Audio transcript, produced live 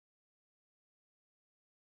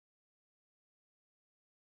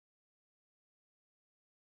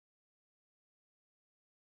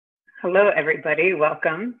Hello, everybody.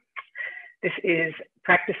 Welcome. This is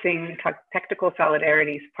Practicing Tactical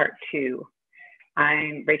Solidarities, Part 2.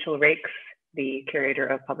 I'm Rachel Rakes, the Curator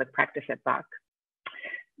of Public Practice at BAK.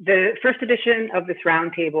 The first edition of this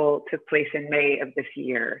roundtable took place in May of this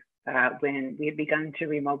year, when we had begun to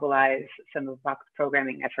remobilize some of BAK's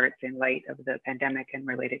programming efforts in light of the pandemic and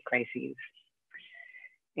related crises.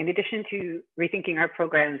 In addition to rethinking our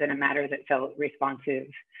programs in a manner that felt responsive,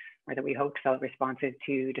 or that we hoped felt responsive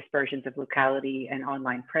to dispersions of locality and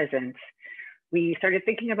online presence, we started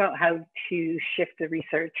thinking about how to shift the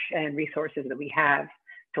research and resources that we have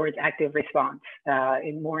towards active response,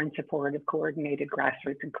 more in support of coordinated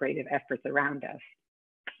grassroots and creative efforts around us,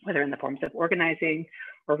 whether in the forms of organizing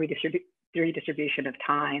or redistribution of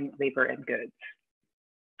time, labor, and goods.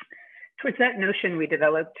 Towards that notion, we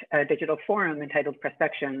developed a digital forum entitled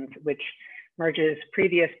Prospections, which merges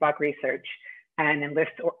previous BAK research and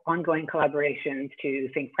enlists ongoing collaborations to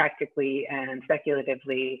think practically and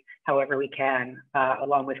speculatively however we can,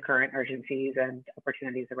 along with current urgencies and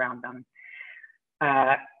opportunities around them.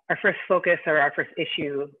 Our first focus, or our first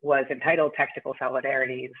issue, was entitled Tactical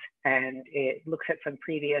Solidarities, and it looks at some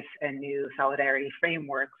previous and new solidarity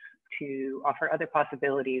frameworks to offer other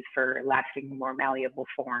possibilities for lasting, more malleable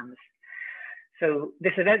forms. So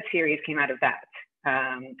this event series came out of that.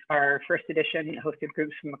 Our first edition hosted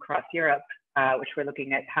groups from across Europe, which were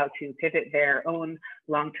looking at how to pivot their own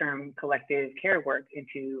long-term collective care work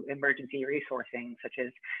into emergency resourcing, such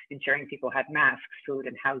as ensuring people had masks, food,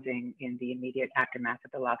 and housing in the immediate aftermath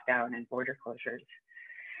of the lockdown and border closures.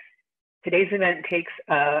 Today's event takes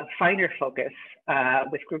a finer focus,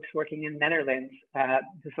 with groups working in the Netherlands,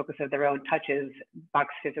 the focus of their own touches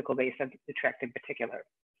BAK's physical base of Utrecht in particular.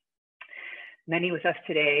 Many with us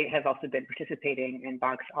today have also been participating in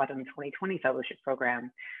BAK's Autumn 2020 Fellowship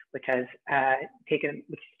Program, which has taken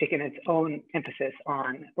its own emphasis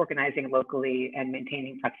on organizing locally and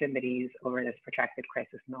maintaining proximities over this protracted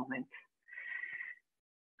crisis moment.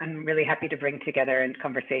 I'm really happy to bring together in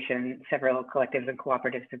conversation several collectives and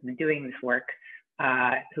cooperatives who've been doing this work,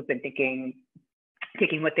 who've been taking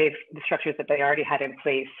the structures that they already had in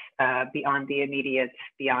place beyond the immediate,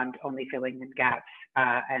 beyond only filling in gaps,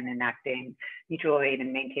 and enacting mutual aid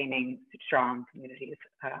and maintaining strong communities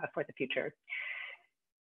for the future.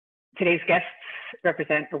 Today's guests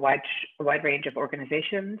represent a wide range of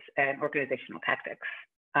organizations and organizational tactics.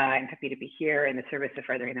 I'm happy to be here in the service of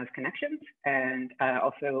furthering those connections, and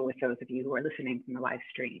also with those of you who are listening from the live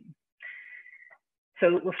stream.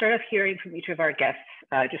 So we'll start off hearing from each of our guests,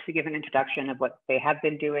 just to give an introduction of what they have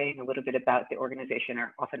been doing, a little bit about the organization,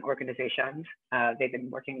 or often organizations they've been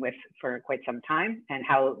working with for quite some time, and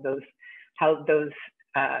how those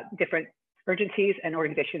different urgencies and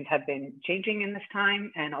organizations have been changing in this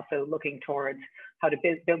time, and also looking towards how to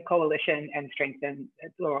build coalition and strengthen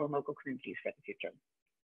rural and local communities for the future.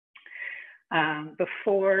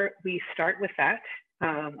 Before we start with that,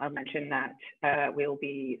 I'll mention that we'll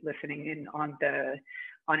be listening in on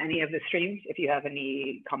any of the streams. If you have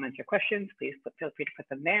any comments or questions, please feel free to put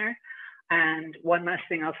them there. And one last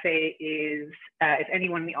thing I'll say is, if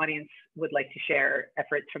anyone in the audience would like to share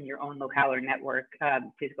efforts from your own locale or network,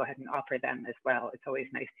 please go ahead and offer them as well. It's always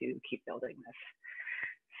nice to keep building this.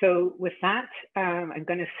 So with that, I'm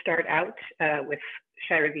going to start out with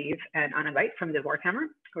Shai Raviv and Anna Veit from the Werkkamer,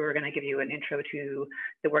 who are going to give you an intro to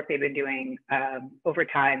the work they've been doing over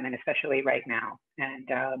time, and especially right now. And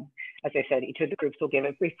as I said, each of the groups will give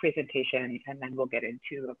a brief presentation, and then we'll get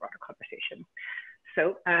into a broader conversation.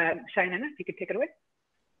 So Shai and Anna, if you could take it away.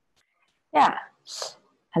 Yeah.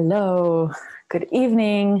 Hello. Good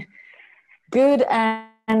evening. Good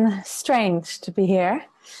and strange to be here.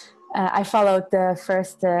 I followed the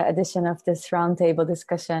first edition of this roundtable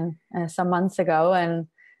discussion some months ago, and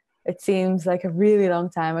it seems like a really long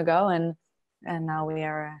time ago. And now we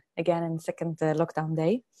are again in second lockdown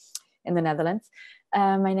day in the Netherlands.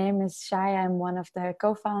 My name is Shai. I'm one of the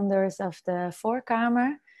co-founders of the Voor,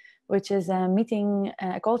 which is a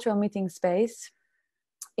cultural meeting space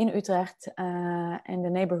in Utrecht, in the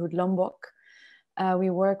neighborhood Lombok.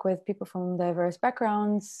 We work with people from diverse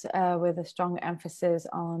backgrounds, with a strong emphasis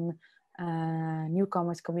on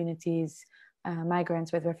newcomers communities,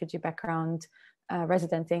 migrants with refugee background,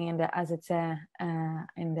 residenting in the AZC,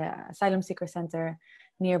 in the Asylum Seeker Center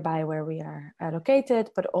nearby where we are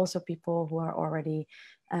located, but also people who are already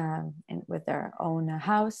with their own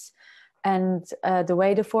house. And the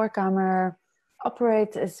way the Voorkamer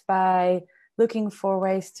operates is by looking for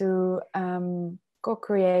ways to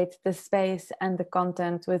co-create the space and the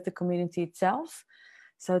content with the community itself.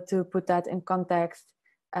 So to put that in context,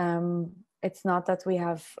 it's not that we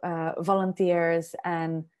have volunteers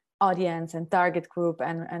and audience and target group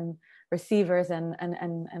and receivers and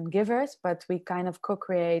givers, but we kind of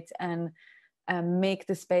co-create and make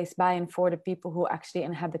the space by and for the people who actually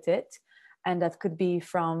inhabit it. And that could be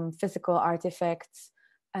from physical artifacts,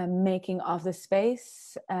 making of the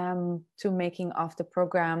space, to making of the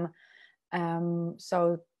program.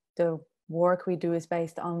 So the work we do is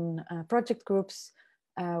based on project groups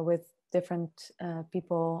with different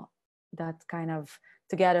people that kind of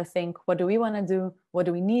together think, what do we want to do? What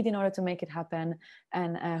do we need in order to make it happen?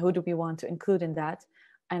 And who do we want to include in that?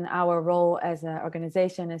 And our role as an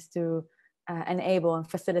organization is to enable and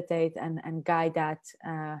facilitate and guide that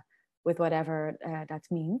with whatever that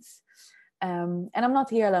means. And I'm not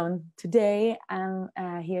here alone today. I'm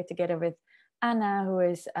here together with Anna, who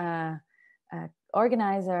is an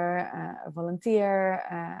organizer, a volunteer,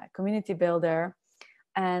 a community builder.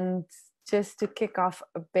 And just to kick off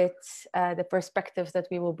a bit the perspectives that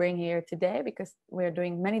we will bring here today, because we're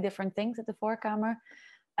doing many different things at the Voorkamer.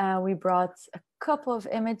 We brought a couple of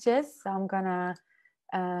images. So I'm gonna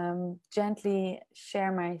gently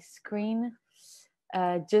share my screen.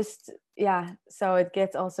 So it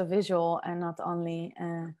gets also visual and not only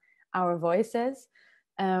our voices.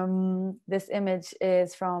 This image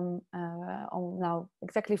is from now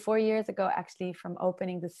exactly 4 years ago, actually, from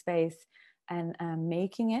opening the space and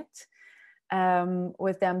making it,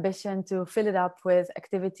 with the ambition to fill it up with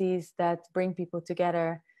activities that bring people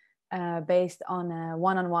together based on a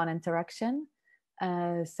one-on-one interaction.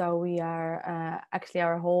 So we are actually,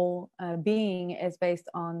 our whole being is based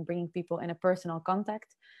on bringing people in a personal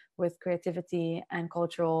contact with creativity and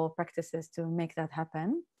cultural practices to make that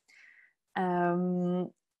happen.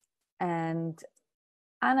 And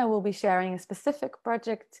Anna will be sharing a specific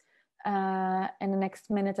project in the next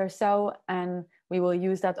minute or so, and we will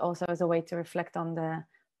use that also as a way to reflect on the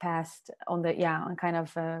past, on kind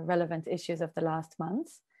of relevant issues of the last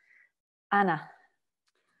months. Anna.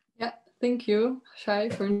 Yeah, thank you, Shai,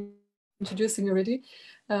 for introducing me already.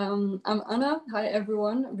 I'm Anna. Hi,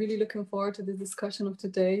 everyone. Really looking forward to the discussion of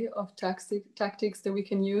today of tactics that we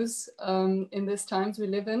can use in these times we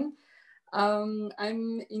live in.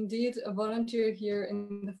 I'm indeed a volunteer here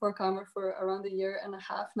in the Voorkamer for around 1.5 years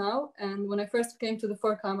now. And when I first came to the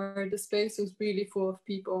Voorkamer, the space was really full of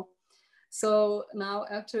people. So now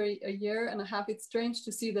after 1.5 years, it's strange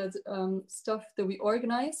to see that stuff that we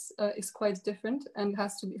organize is quite different and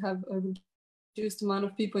has to have a reduced amount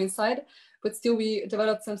of people inside, but still we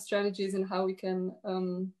developed some strategies in how we can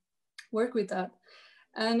work with that.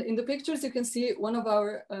 And in the pictures, you can see one of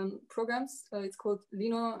our programs. It's called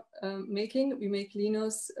Lino Making. We make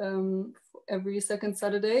Linos every second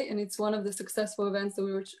Saturday, and it's one of the successful events that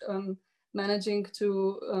we were managing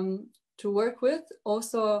to work with.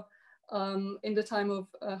 Also, in the time of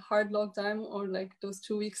hard lockdown, or like those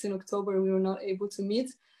 2 weeks in October, we were not able to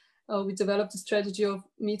meet. We developed a strategy of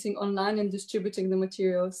meeting online and distributing the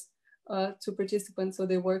materials to participants, so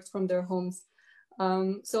they worked from their homes.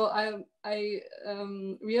 So I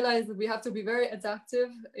realized that we have to be very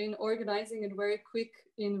adaptive in organizing and very quick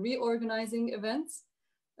in reorganizing events,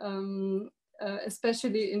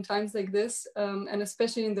 especially in times like this, and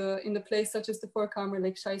especially in the place such as the Voorkamer,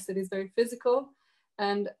 like Shai said, is very physical.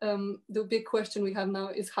 And the big question we have now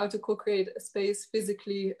is how to co-create a space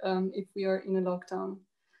physically if we are in a lockdown.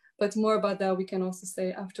 But more about that we can also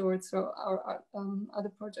say afterwards for our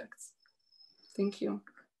other projects. Thank you.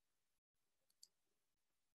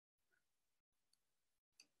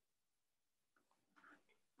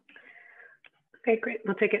 Okay, great.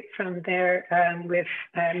 We'll take it from there with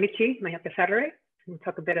Michi, my professor. We'll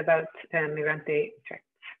talk a bit about migrant Utrecht.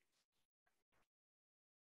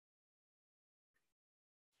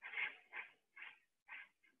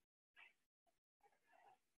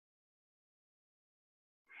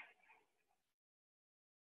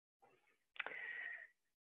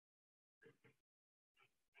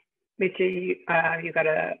 Michi, you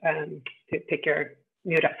gotta take your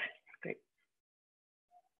mute up. Great.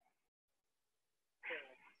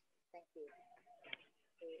 Thank you.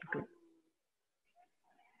 Okay,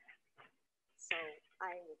 so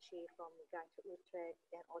I'm Michi from Migrant Utrecht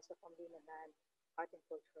and also from Linaman Art and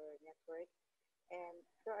Culture Network. And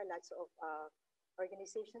there are lots of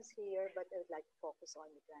organizations here, but I would like to focus on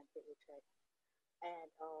Migrant Utrecht. And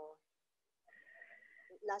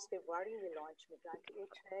last February, we launched Migrant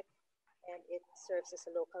Utrecht, and it serves as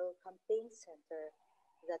a local campaign center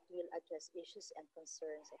that will address issues and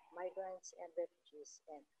concerns of migrants and refugees.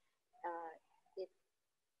 And it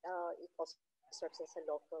also serves as a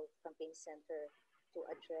local campaign center to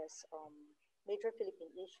address major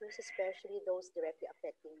Philippine issues, especially those directly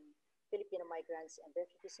affecting Filipino migrants and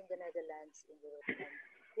refugees in the Netherlands, in Europe, and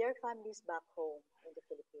their families back home in the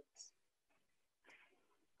Philippines.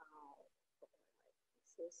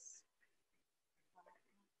 this.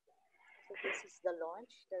 So this is the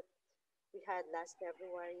launch that we had last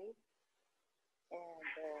February, and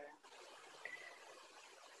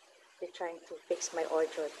they're trying to fix my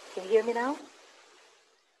audio. Can you hear me now?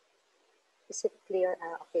 Is it clear?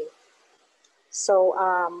 Okay. So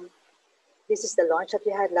this is the launch that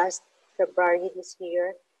we had last February this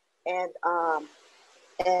year, and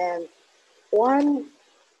one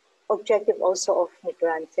objective also of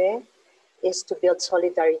Migrante is to build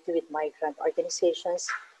solidarity with migrant organizations,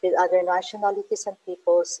 with other nationalities and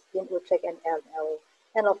peoples in Utrecht and NL,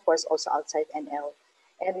 and of course also outside NL.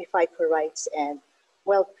 And we fight for rights and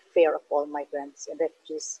welfare of all migrants and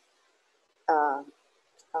refugees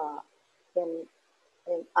in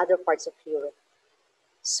other parts of Europe.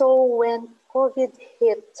 So when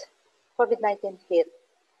COVID-19 hit,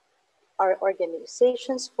 our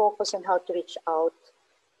organizations focus on how to reach out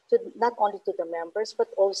to not only to the members, but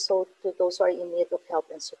also to those who are in need of help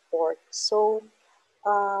and support. So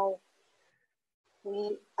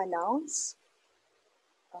we announce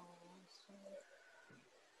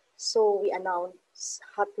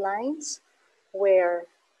hotlines where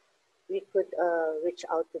we could reach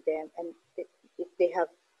out to them, and if they have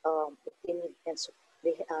if they need and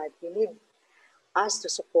they need us to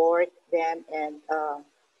support them, and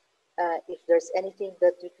if there's anything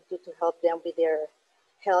that we could do to help them with their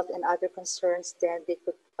health and other concerns, then they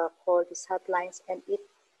could call these hotlines. And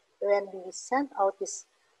when we sent out these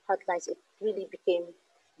hotlines, it really became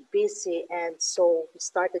busy, and so we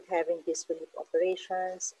started having these relief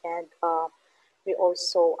operations, and we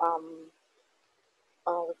also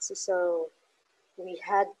we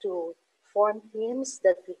had to form teams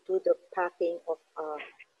that would do the packing of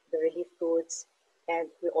the relief goods, and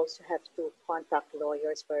we also have to contact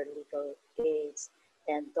lawyers for legal aids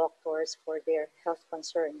and doctors for their health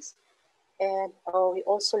concerns. And we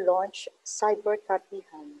also launched Cyber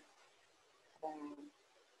Katihan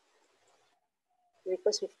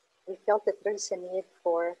because we felt that there is a need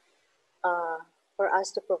for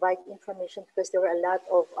us to provide information, because there were a lot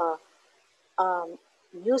of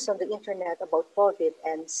news on the internet about COVID,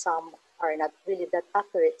 and some are not really that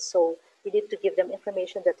accurate. So we need to give them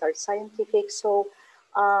information that are scientific. So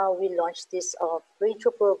we launched this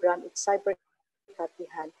radio program. It's Cyber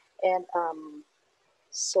Katihan, and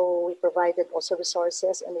so we provided also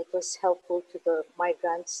resources, and it was helpful to the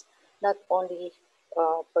migrants, not only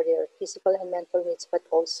for their physical and mental needs, but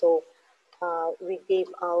also we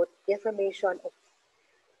gave out information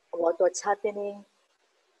about what's happening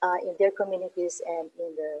in their communities and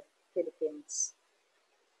in the Philippines.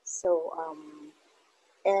 So,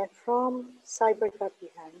 and from Cyber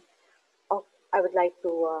Katihan, I would like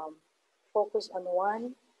to focus on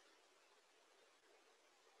one.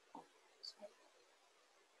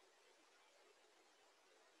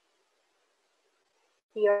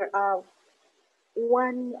 Here,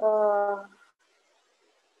 one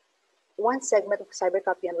segment of Cyber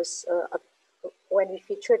Katihan was when we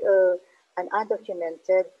featured an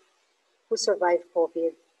undocumented who survived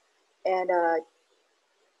COVID, and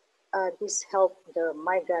this helped the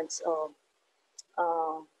migrants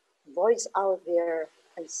voice out their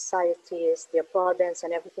anxieties, their problems,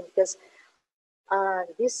 and everything. Because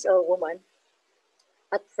this woman,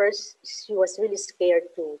 at first, she was really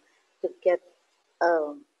scared to get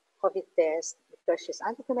COVID test because she's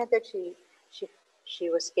undocumented. She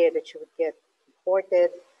was scared that she would get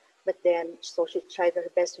deported, but then so she tried her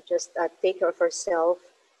best to just take care of herself,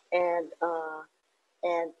 and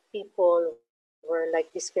people were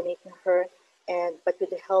like discriminating her, but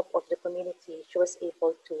with the help of the community, she was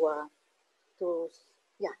able to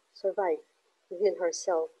survive, to heal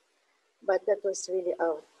herself. But that was really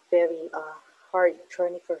a very hard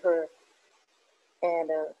journey for her, and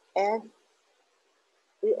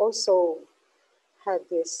we also had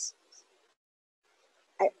this.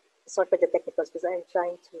 Sorry for the technicals, because I'm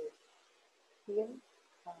trying to hear.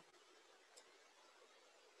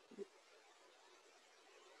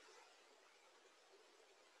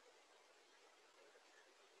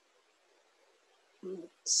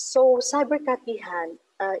 So Cyber Katihan,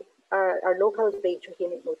 our local radio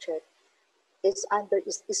here in Utrecht, is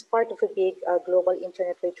part of a big global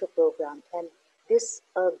internet radio program, and this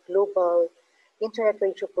global internet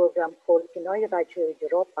radio program called Pinoy Radio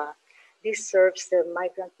Europa. This serves the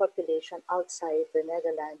migrant population outside the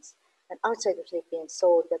Netherlands and outside the Philippines.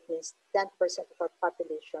 So that means 10% of our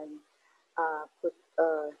population could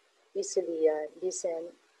easily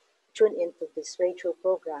tune into this radio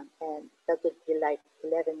program, and that would be like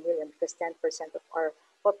 11 million, because 10% of our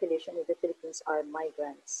population in the Philippines are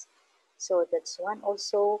migrants. So that's one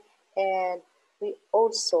also. And we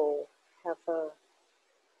also have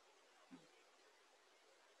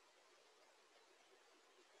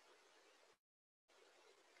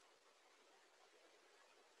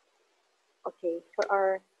Okay, for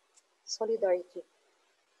our solidarity.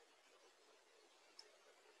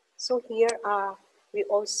 So here we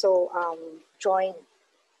also joined,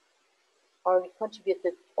 or we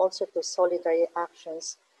contributed also to solidarity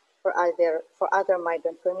actions for other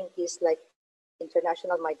migrant communities like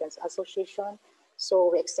International Migrants Association.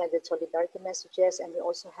 So we extended solidarity messages, and we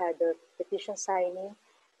also had a petition signing.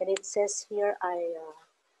 And it says here,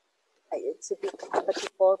 it's a bit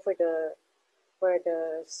call for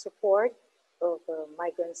the support of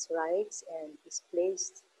migrants' rights and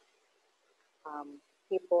displaced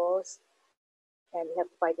peoples, and we have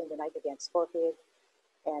to fight and unite against COVID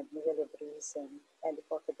and neoliberalism, and we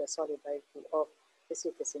call for the solidarity of the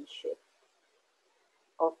citizenship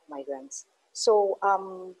of migrants. So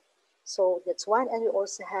so that's one, and we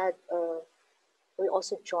also had we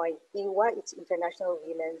also joined IWA, it's International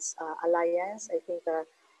Women's Alliance. I think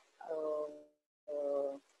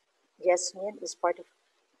Yasmin is part of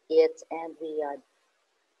it, and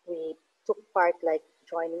we took part, like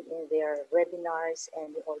joining in their webinars,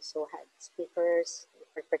 and we also had speakers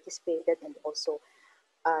who participated, and also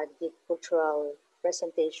did cultural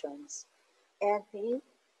presentations. And we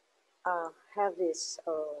have this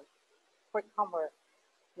fourth-comer.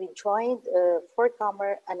 We joined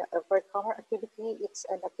fourth-comer, and a fourth-comer activity. It's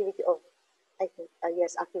an activity of, I think,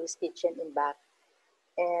 yes, activist kitchen in BAK,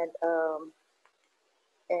 and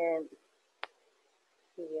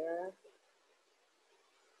here.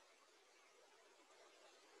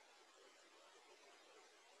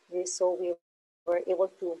 So we were able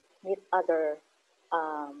to meet other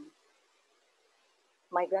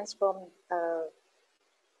migrants from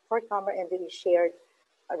fourth-comer, and we shared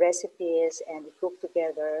recipes and we cooked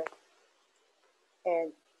together.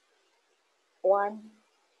 And one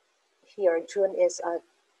here, June is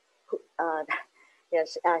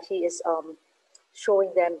yes, she is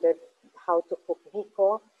showing them how to cook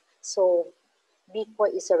biko. So biko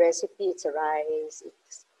is a recipe. It's a rice.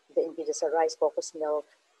 The ingredients are rice, coconut milk,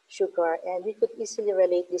 sugar, and we could easily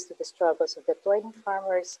relate this to the struggles of the toiling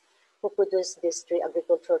farmers who produce these three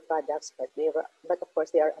agricultural products, but of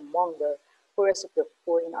course they are among the poorest of the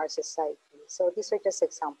poor in our society. So these are just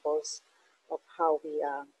examples of how we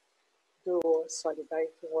do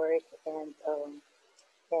solidarity work, and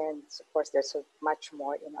of course there's so much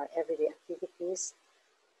more in our everyday activities.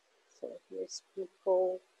 So here's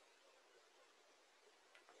people.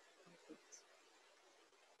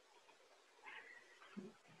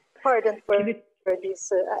 Pardon for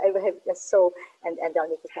this, I have so, and I'll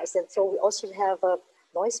make it fast. And so we also have a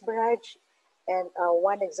noise barrage. And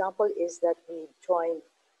one example is that we joined,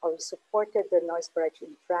 or we supported the noise barrage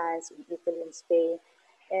in France, in Italy, and Spain.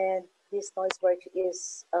 And this noise barrage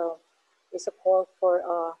is a call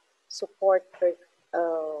for support for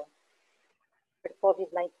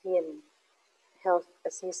COVID-19 health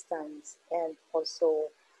assistance, and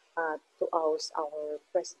also to oust our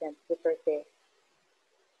President Utrecht.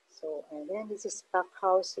 So, and then this is Pack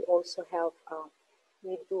House. We also have,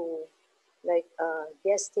 we do like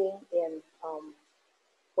guesting in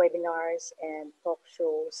webinars and talk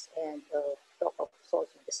shows, and talk of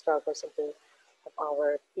solving the struggles of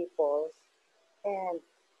our people. And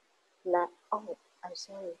oh, I'm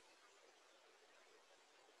sorry.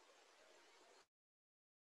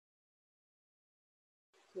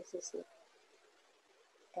 This is it.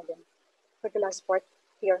 And then for the last part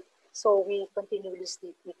here, so we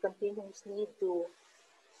continuously do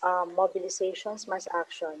mobilizations, mass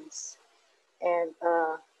actions, and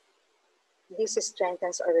this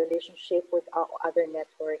strengthens our relationship with our other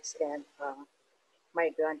networks and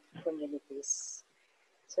migrant communities.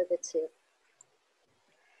 So that's it.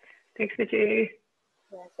 Thanks, Vijay.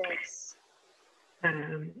 Yeah, thanks.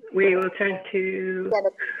 We will turn to...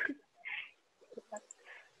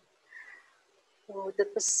 Oh, that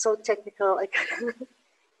was so technical.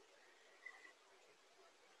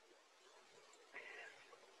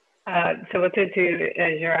 So we'll turn to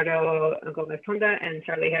Gerardo Gomez-Honda and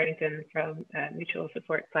Charlie Harrington from Mutual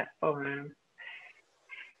Support Platform.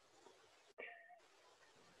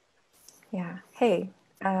 Yeah, hey,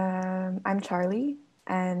 I'm Charlie,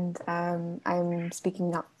 and I'm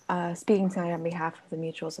speaking tonight on behalf of the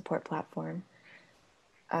Mutual Support Platform.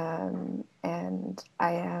 And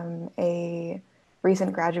I am a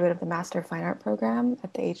recent graduate of the Master of Fine Art program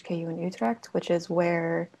at the HKU in Utrecht, which is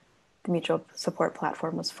where the Mutual Support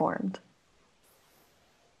Platform was formed.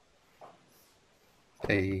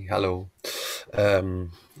 Hey, hello.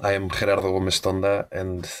 I am Gerardo Gomez-Honda,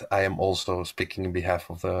 and I am also speaking on behalf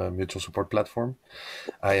of the Mutual Support Platform.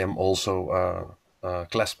 I am also a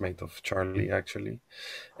classmate of Charlie, actually,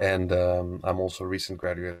 and I'm also a recent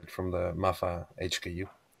graduate from the MAFA HKU.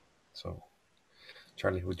 So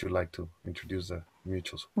Charlie, would you like to introduce the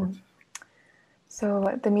mutual support?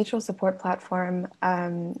 So the mutual support platform,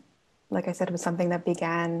 like I said, was something that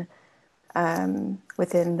began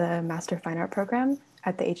within the Master Fine Art program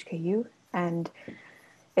at the HKU. And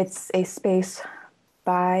it's a space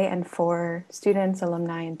by and for students,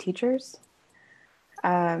 alumni, and teachers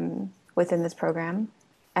within this program.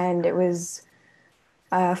 And it was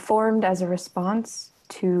formed as a response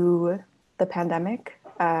to the pandemic,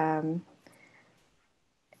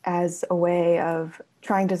 as a way of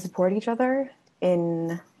trying to support each other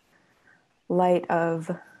in light of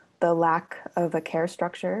the lack of a care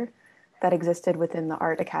structure that existed within the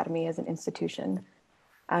Art Academy as an institution.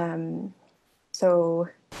 And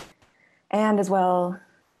as well,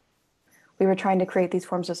 we were trying to create these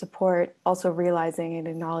forms of support, also realizing and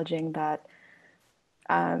acknowledging that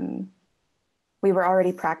we were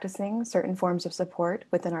already practicing certain forms of support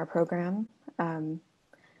within our program,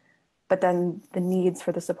 but then the needs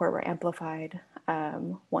for the support were amplified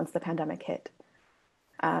once the pandemic hit.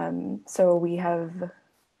 So we have,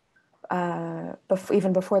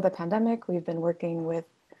 even before the pandemic, we've been working with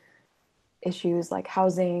issues like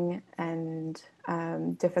housing and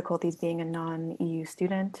difficulties being a non-EU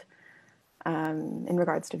student in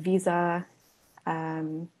regards to visa.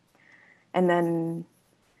 And then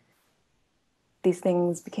these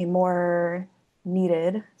things became more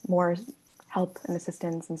needed, more help and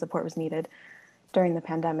assistance and support was needed during the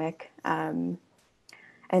pandemic. And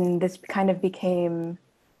this kind of became,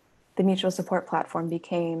 the mutual support platform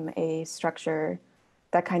became a structure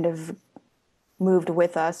that kind of moved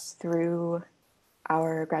with us through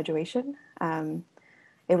our graduation.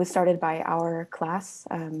 It was started by our class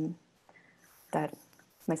that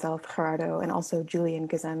myself, Gerardo, and also Julie and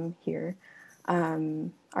Gizem here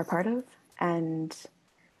are part of. And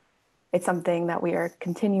it's something that we are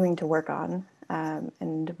continuing to work on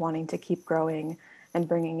and wanting to keep growing and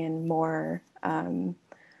bringing in more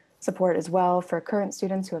support as well for current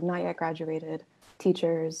students who have not yet graduated,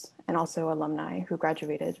 teachers, and also alumni who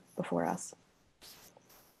graduated before us.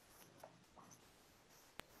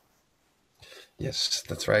 Yes,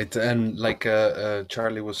 that's right. And like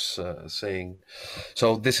Charlie was saying,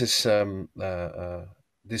 so this is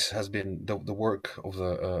this has been the work of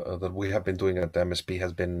the that we have been doing at the MSP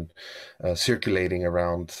has been circulating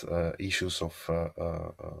around issues of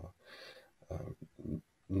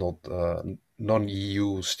not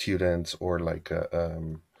non-EU students, or like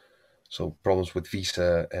so problems with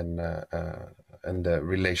visa and the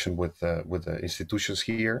relation with the institutions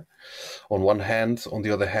here on one hand. On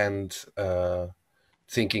the other hand,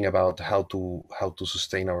 thinking about how to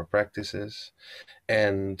sustain our practices.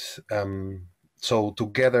 And so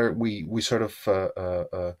together we sort of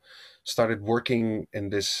started working in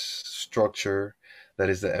this structure that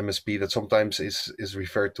is the MSP, that sometimes is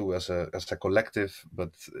referred to as a collective, but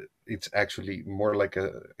it's actually more like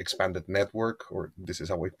a expanded network, or this is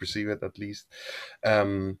how I perceive it at least,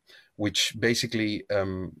 which basically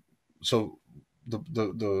so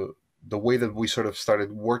the way that we sort of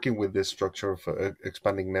started working with this structure of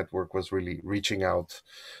expanding network was really reaching out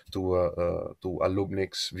to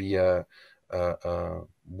alumnics via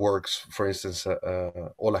works. For instance,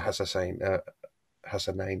 Ola Hassanain,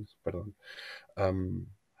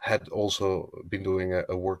 had also been doing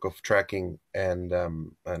a work of tracking, and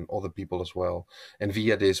other people as well. And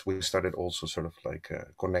via this, we started also sort of like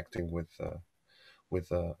connecting with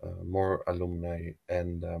more alumni.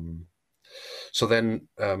 And so then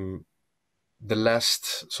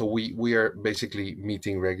we are basically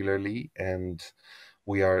meeting regularly, and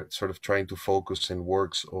we are sort of trying to focus in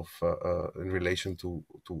works of in relation to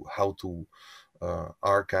how to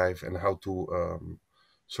archive and how to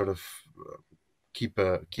sort of keep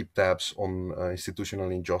tabs on institutional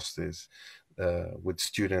injustice with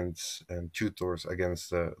students and tutors against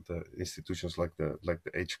the institutions like the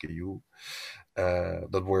HKU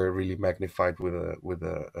that were really magnified with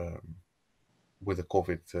the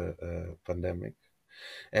COVID pandemic.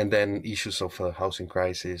 And then issues of housing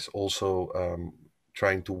crisis, also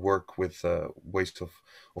trying to work with ways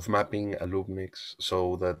of mapping alumnics,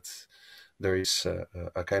 so that there is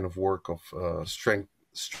a kind of work of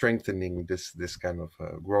strengthening this kind of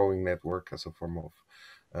growing network as a form of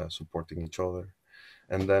supporting each other.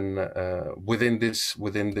 And then within this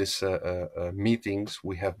meetings,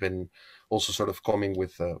 we have been also sort of coming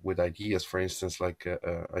with ideas. For instance, like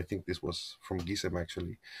I think this was from Gisem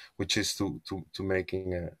actually, which is to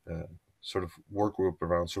making a sort of work group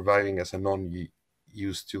around surviving as a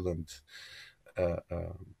non-EU student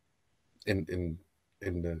in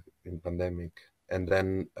pandemic. And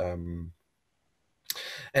then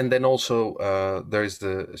And then also there is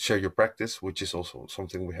the share your practice, which is also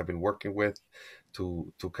something we have been working with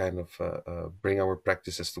to kind of bring our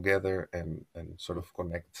practices together and sort of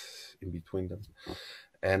connect in between them.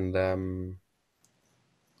 And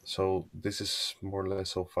so this is more or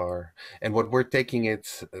less so far. And what we're taking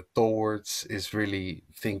it towards is really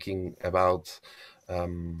thinking about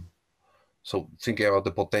thinking about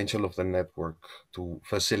the potential of the network to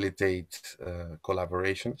facilitate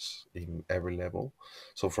collaborations in every level.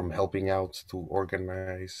 So from helping out to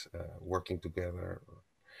organize, working together,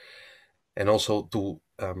 and also to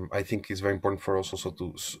I think it's very important for us also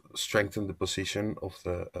to strengthen the position of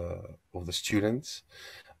the students,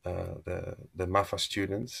 the MAFA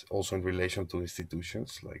students, also in relation to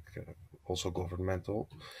institutions like also governmental,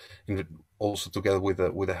 also together with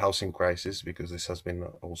the housing crisis, because this has been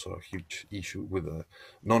also a huge issue with the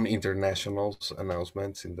non-internationals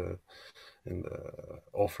announcements in the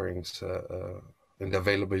offerings, in the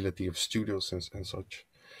availability of studios and such,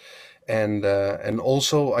 and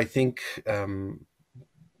also I think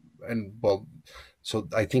so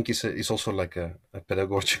I think it's also like a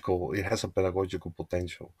pedagogical. It has a pedagogical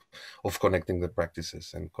potential of connecting the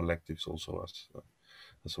practices and collectives also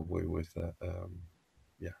as a way with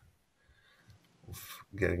of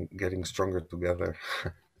getting stronger together.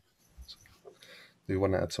 So, do you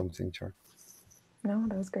want to add something, Char? No,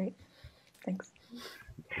 that was great. Thanks.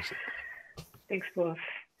 Thanks both.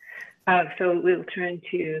 So we'll turn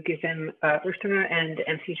to Gizem Ursula and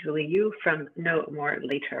MC Julie Yu from No More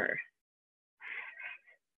Later.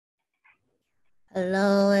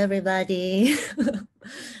 Hello, everybody.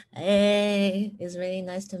 Hey, it's really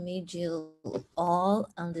nice to meet you all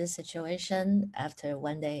on this situation after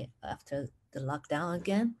one day after the lockdown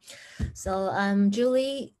again. So I'm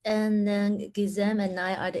Julie, and then Gizem and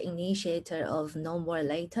I are the initiator of No More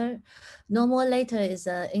Later. No More Later is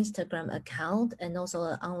an Instagram account and also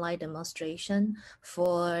an online demonstration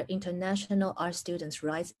for international art students'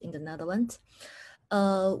 rights in the Netherlands.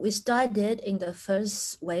 We started in the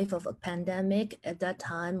first wave of a pandemic. At that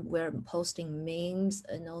time, we're posting memes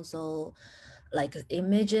and also like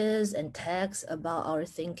images and text about our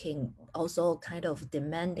thinking, also kind of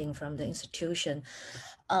demanding from the institution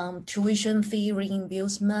tuition fee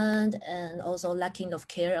reimbursement, and also lacking of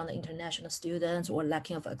care on the international students or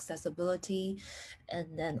lacking of accessibility,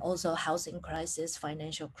 and then also housing crisis,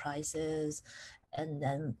 financial crisis, and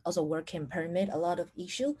then also working permit, a lot of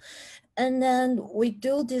issue. And then we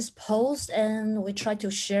do this post and we try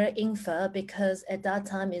to share info because at that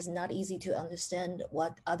time it's not easy to understand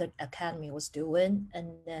what other academy was doing.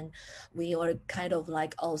 And then we were kind of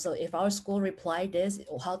like, oh, so if our school replied this,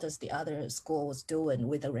 how does the other school was doing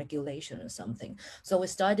with the regulation or something? So we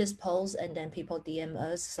start this post and then people DM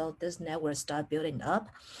us. So this network start building up.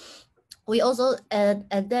 We also, and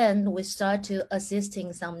then we start to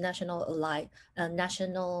assisting some national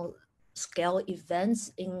scale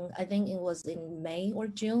events in, I think it was in May or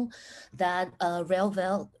June, that Rio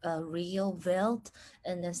Veld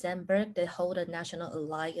and then Sandberg, they hold a national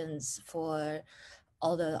alliance for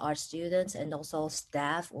all the art students and also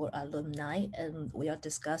staff or alumni, and we are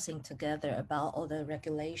discussing together about all the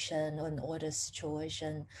regulation and all the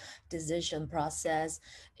situation, decision process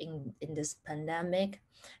in this pandemic,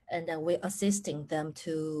 and then we're assisting them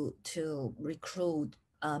to recruit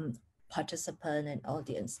participant and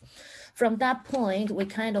audience. From that point, we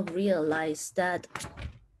kind of realized that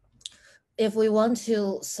if we want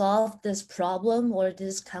to solve this problem or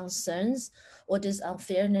these concerns or this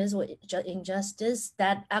unfairness or injustice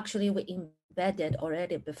that actually we embedded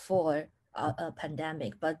already before a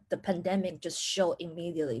pandemic, but the pandemic just showed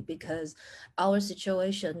immediately because our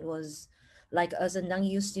situation was like as a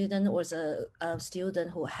non-U student or as a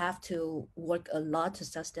student who have to work a lot to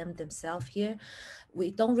sustain themselves here, we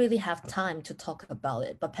don't really have time to talk about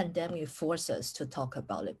it, but pandemic forces us to talk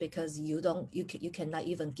about it because you cannot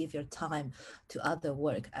even give your time to other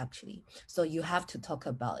work actually. So you have to talk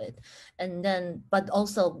about it. And then, but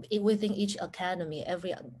also within each academy,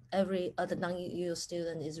 every other non-EU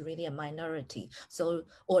student is really a minority. So,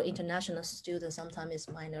 or international student sometimes is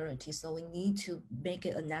minority. So we need to make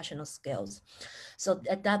it a national scales. So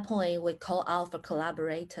at that point, we call out for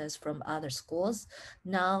collaborators from other schools.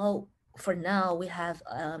 For now, we have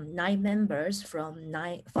 9 members from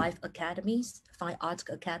 5 art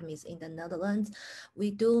academies in the Netherlands.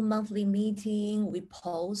 We do monthly meeting, we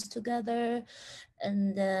post together,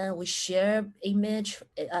 and then we share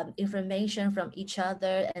information from each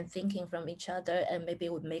other and thinking from each other, and maybe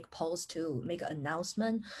we make posts to make an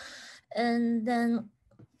announcement. And then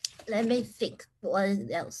let me think what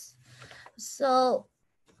else. So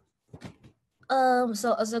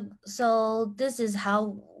this is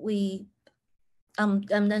how we and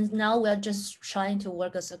then now we're just trying to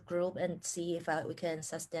work as a group and see if we can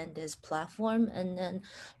sustain this platform, and then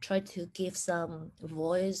try to give some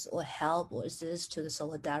voice or help or assist to the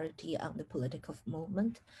solidarity of the political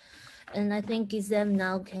movement. And I think Gizem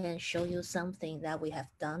now can show you something that we have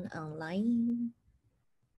done online.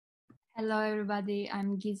 Hello, everybody.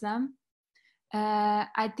 I'm Gizem.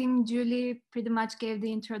 I think Julie pretty much gave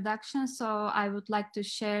the introduction, so I would like to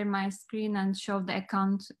share my screen and show the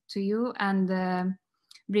account to you, and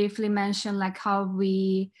briefly mention like how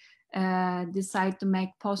we decide to make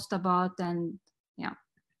post about, and yeah.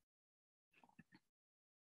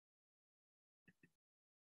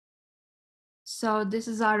 So this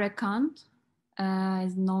is our account,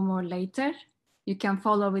 is No More Later. You can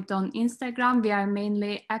follow it on Instagram. We are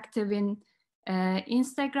mainly active in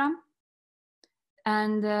Instagram.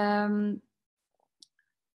 And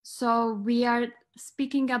so we are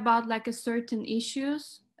speaking about like a certain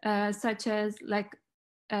issues, such as like,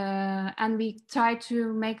 and we try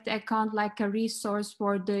to make the account like a resource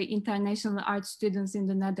for the international art students in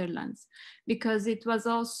the Netherlands, because it was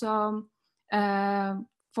also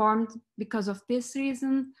formed because of this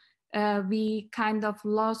reason. We kind of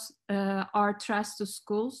lost our trust to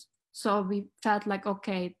schools. So we felt like,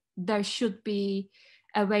 okay, there should be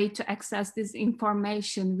a way to access this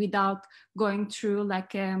information without going through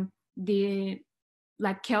like the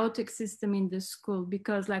like chaotic system in the school.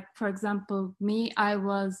 Because like, for example, me, I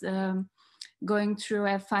was going through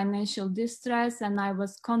a financial distress, and I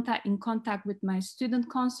was in contact with my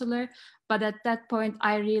student counselor. But at that point,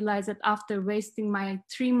 I realized that after wasting my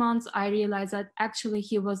 3 months, I realized that actually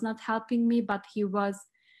he was not helping me, but he was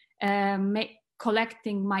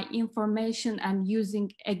collecting my information and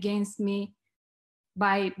using against me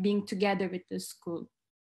by being together with the school.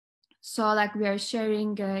 So like we are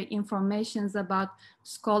sharing informations about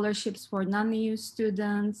scholarships for non-EU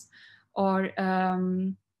students, or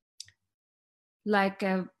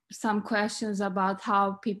some questions about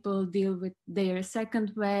how people deal with their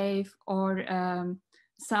second wave, or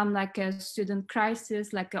some like a student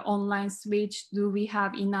crisis, like an online switch. Do we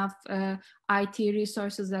have enough IT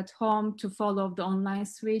resources at home to follow the online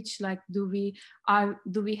switch? Like, do we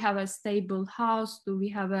have a stable house? Do we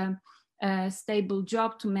have a stable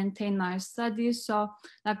job to maintain our studies? So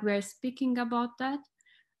like we're speaking about that,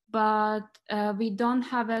 but we don't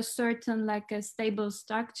have a certain like a stable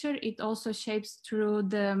structure. It also shapes through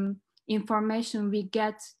the information we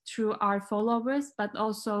get through our followers, but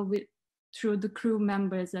also through the crew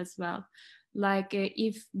members as well. Like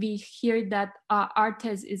if we hear that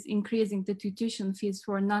ARTES is increasing the tuition fees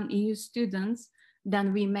for non-EU students,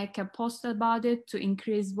 then we make a post about it to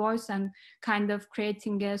increase voice and kind of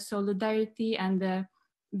creating a solidarity and a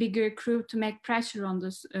bigger crew to make pressure on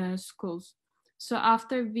the schools. So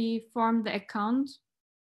after we formed the account,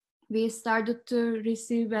 we started to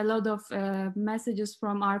receive a lot of messages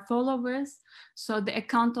from our followers. So the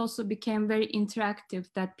account also became very interactive,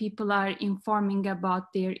 that people are informing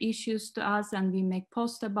about their issues to us and we make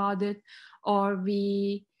posts about it, or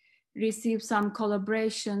we receive some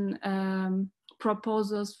collaboration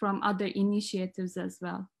proposals from other initiatives as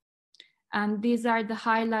well. And these are the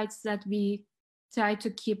highlights that we try to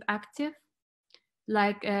keep active.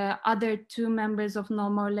 Like other two members of No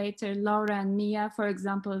More Later, Laura and Mia, for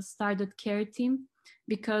example, started Care Team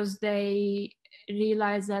because they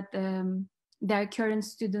realized that they're current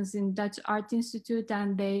students in Dutch Art Institute,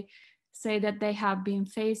 and they say that they have been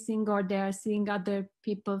facing, or they are seeing other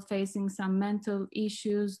people facing some mental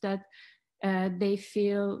issues, that they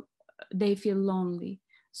feel lonely.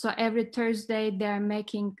 So every Thursday they're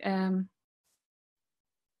making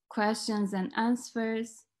questions and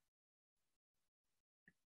answers,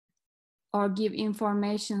 or give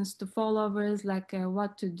informations to followers, like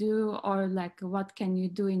what to do, or like what can you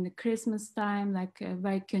do in the Christmas time, like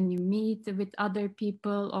where can you meet with other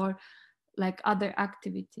people, or like other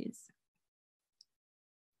activities.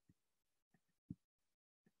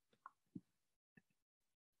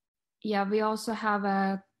 Yeah, we also have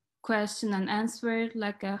a question and answer,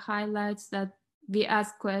 like highlights, that we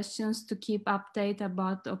ask questions to keep update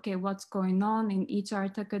about, okay, what's going on in each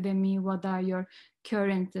art academy, what are your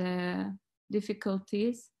current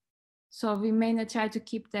difficulties. So we mainly try to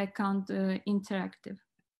keep the account interactive.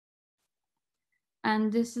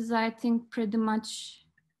 And this is, I think, pretty much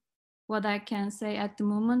what I can say at the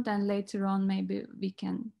moment, and later on maybe we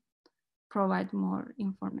can provide more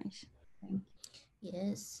information. Thank you.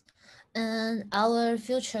 Yes. And our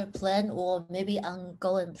future plan, or maybe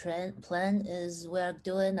ongoing plan is we're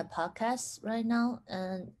doing a podcast right now,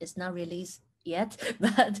 and it's not released yet,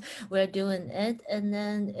 but we're doing it. And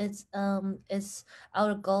then it's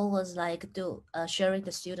our goal was like sharing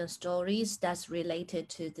the student stories that's related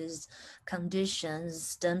to these conditions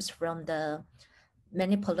stems from the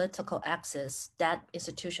many political axes that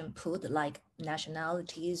institution put, like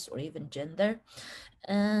nationalities or even gender.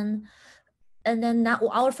 And then now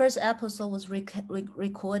our first episode was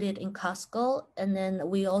recorded in Costco, and then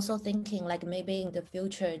we also thinking like maybe in the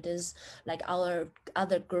future this like our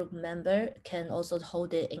other group member can also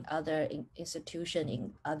hold it in other institution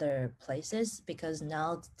in other places, because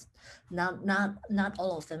now not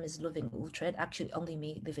all of them is living in Utrecht. Actually, only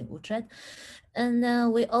me live in Utrecht.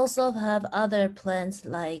 And we also have other plans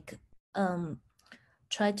like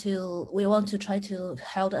we want to try to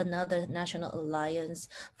hold another national alliance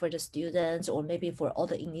for the students, or maybe for all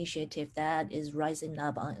the initiative that is rising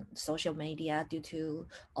up on social media due to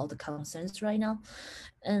all the concerns right now.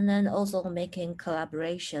 And then also making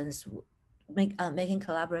collaborations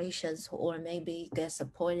or maybe get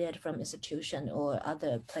supported from institution or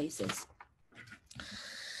other places.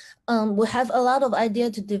 We have a lot of idea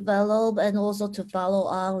to develop and also to follow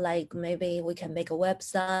on, like maybe we can make a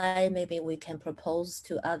website, maybe we can propose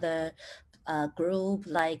to other group.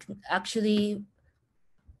 Like actually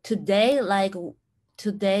today, like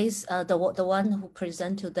today's the one who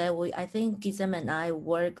present today, I think Gizem and I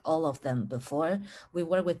work all of them before. We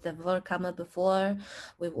worked with the Vorkamer before,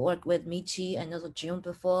 we worked with Michi and also June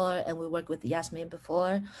before, and we worked with Yasmin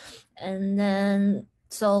before. And then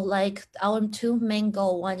so like our two main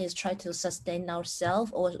goal, one is try to sustain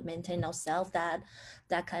ourselves or maintain ourselves, that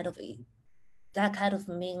kind of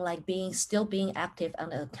mean like still being active on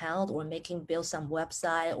the account, or build some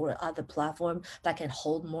website or other platform that can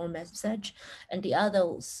hold more message. And the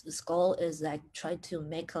other goal is like try to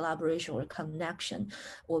make collaboration or connection,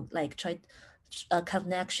 or like try a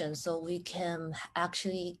connection so we can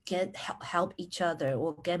actually help each other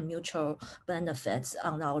or get mutual benefits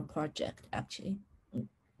on our project actually.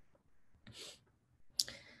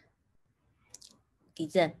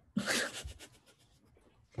 Gizem.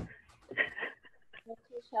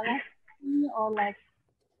 Shall I or like?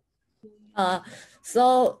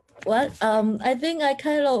 So what? I think I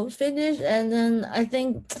kind of finished, and then I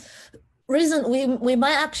think we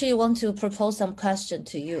might actually want to propose some question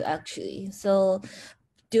to you actually. So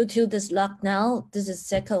due to this lockdown, this is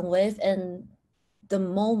second wave, and the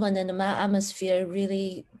moment and the atmosphere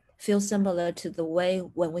really feels similar to the way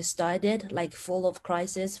when we started, like full of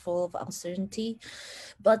crisis, full of uncertainty.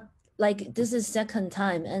 But like this is second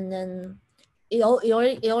time, and then it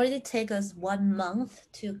already take us 1 month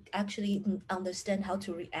to actually understand how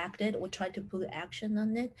to react it or try to put action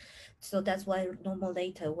on it. So that's why Normal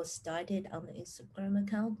Later was started on the Instagram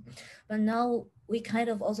account. But now we kind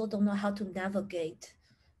of also don't know how to navigate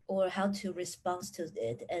or how to respond to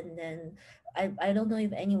it. And then I don't know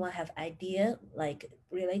if anyone have idea like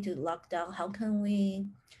related to lockdown, how can we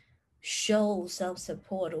show some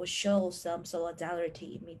support or show some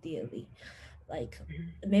solidarity immediately? Like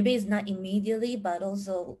maybe it's not immediately, but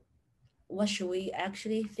also what should we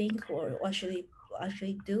actually think, or what should we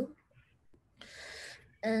actually do?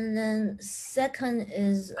 And then second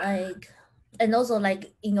is like, and also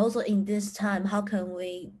like in this time, how can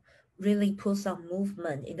we really put some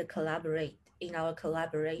movement in our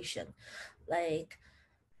collaboration? Like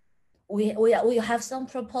we have some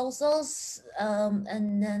proposals,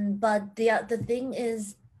 and then but the thing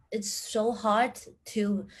is it's so hard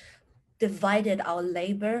to divided our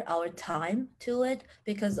labor, our time to it,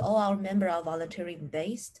 because all our members are volunteering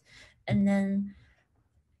based. And then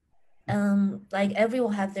like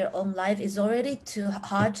everyone have their own life. It's already too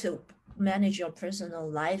hard to manage your personal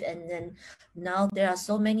life. And then now there are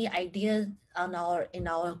so many ideas in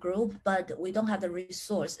our group, but we don't have the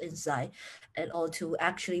resource inside at all to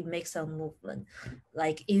actually make some movement.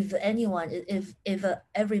 Like if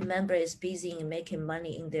every member is busy in making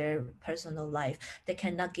money in their personal life, they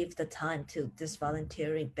cannot give the time to this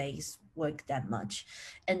volunteering based work that much.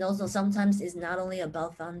 And also sometimes it's not only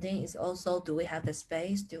about funding, it's also, do we have the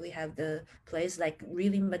space, do we have the place, like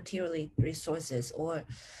really materially resources? Or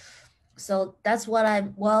so that's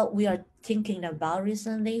what we are thinking about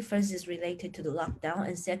recently. First is related to the lockdown,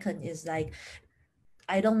 and second is like,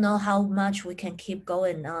 I don't know how much we can keep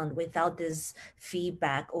going on without this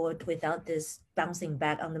feedback or without this bouncing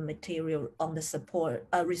back on the material, on the support,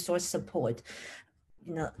 resource support.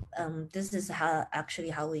 You know, this is how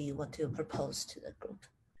we want to propose to the group.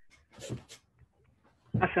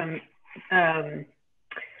 Awesome.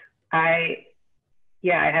 I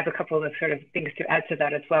have a couple of sort of things to add to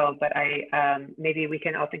that as well, but maybe we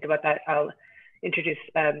can all think about that. I'll introduce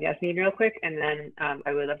Yasmin real quick, and then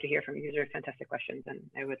I would love to hear from you. These are fantastic questions, and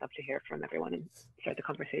I would love to hear from everyone and start the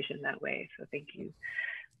conversation that way. So thank you.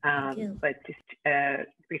 But just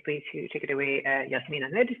briefly to take it away, Yasmin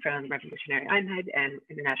Ahmed from Revolutionary Einheit and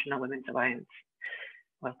International Women's Alliance.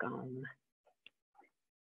 Welcome.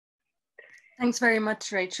 Thanks very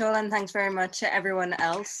much, Rachel, and thanks very much to everyone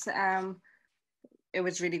else. It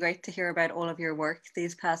was really great to hear about all of your work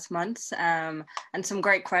these past months, and some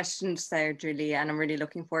great questions there, Julie, and I'm really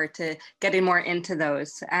looking forward to getting more into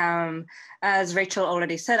those. As Rachel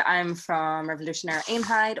already said, I'm from Revolutionary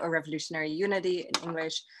Einheit, or Revolutionary Unity in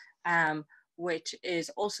English, which is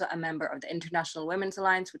also a member of the International Women's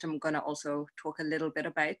Alliance, which I'm going to also talk a little bit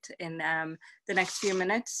about in the next few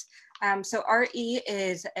minutes. So RE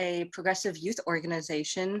is a progressive youth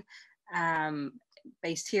organization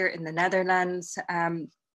based here in the Netherlands.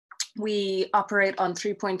 We operate on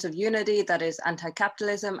 3 points of unity, that is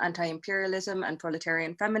anti-capitalism, anti-imperialism, and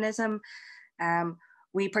proletarian feminism.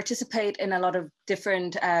 We participate in a lot of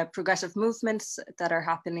different progressive movements that are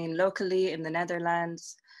happening locally in the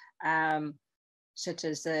Netherlands, such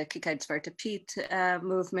as the Kijk uit Zwarte Piet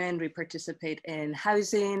movement. We participate in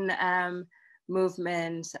housing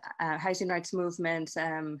movements, housing rights movements,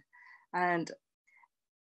 and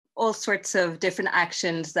all sorts of different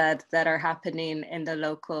actions that are happening in the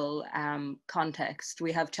local context.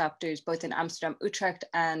 We have chapters both in Amsterdam, Utrecht,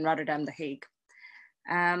 and Rotterdam, The Hague.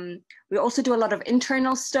 We also do a lot of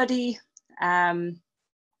internal study,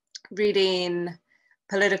 reading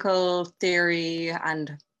political theory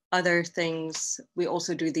and other things. We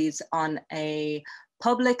also do these on a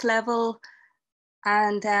public level.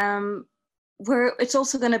 And it's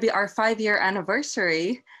also going to be our 5-year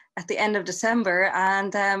anniversary at the end of December,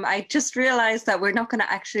 and I just realized that we're not going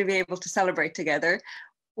to actually be able to celebrate together,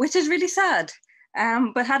 which is really sad,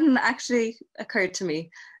 but hadn't actually occurred to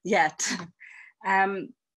me yet.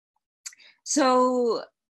 So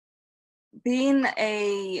being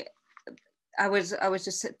I was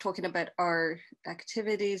just talking about our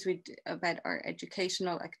activities, about our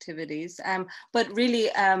educational activities, but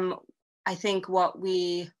really I think what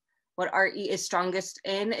RE is strongest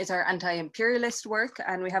in is our anti-imperialist work,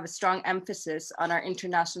 and we have a strong emphasis on our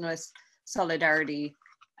internationalist solidarity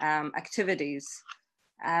activities.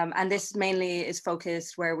 And this mainly is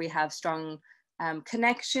focused where we have strong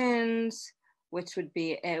connections, which would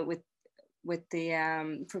be with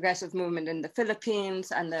the progressive movement in the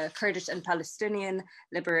Philippines and the Kurdish and Palestinian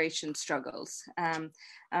liberation struggles.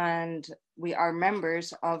 And we are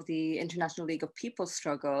members of the International League of People's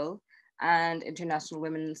Struggle and International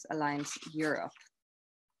Women's Alliance Europe.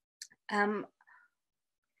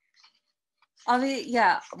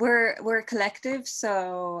 We're a collective,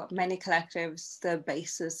 so many collectives, the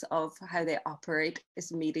basis of how they operate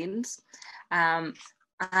is meetings.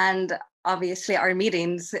 And obviously our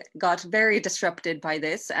meetings got very disrupted by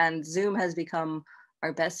this, and Zoom has become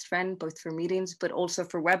our best friend, both for meetings, but also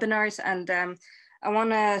for webinars. And I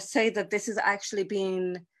wanna say that this has actually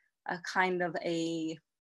been a kind of a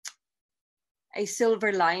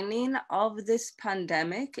silver lining of this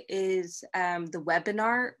pandemic is the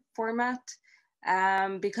webinar format,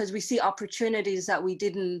 because we see opportunities that we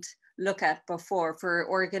didn't look at before for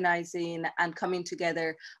organizing and coming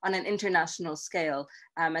together on an international scale.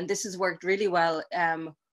 And this has worked really well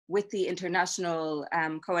with the international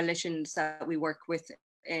coalitions that we work with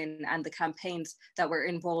and the campaigns that we're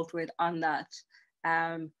involved with on that.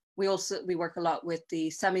 We work a lot with the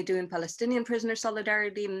Samidoun Palestinian Prisoner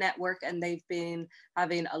Solidarity Network, and they've been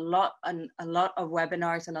having a lot of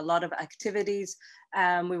webinars and a lot of activities.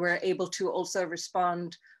 We were able to also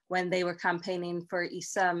respond when they were campaigning for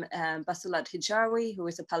Issam Basalat Hijawi, who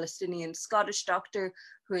is a Palestinian Scottish doctor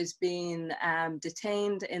who has been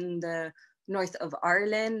detained in the north of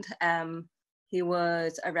Ireland. He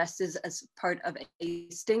was arrested as part of a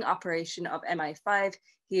sting operation of MI5.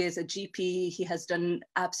 He is a GP. He has done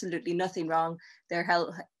absolutely nothing wrong.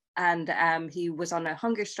 He was on a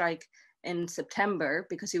hunger strike in September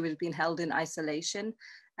because he was being held in isolation.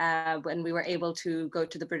 When we were able to go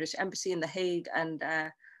to the British Embassy in The Hague and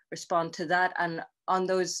respond to that. And on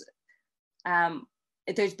those,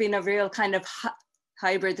 there's been a real kind of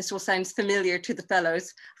hybrid, this will sound familiar to the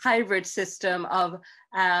fellows, hybrid system of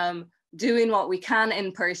doing what we can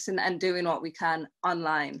in person and doing what we can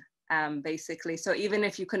online, basically. So even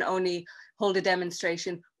if you can only hold a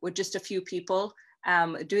demonstration with just a few people,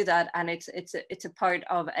 do that, and it's a part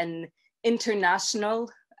of an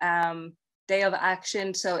international day of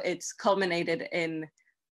action. So it's culminated in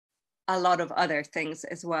a lot of other things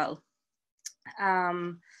as well.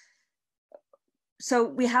 So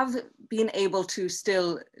we have been able to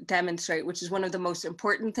still demonstrate, which is one of the most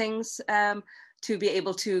important things to be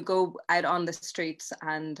able to go out on the streets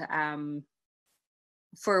and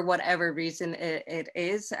for whatever reason it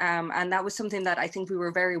is. And that was something that I think we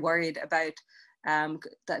were very worried about,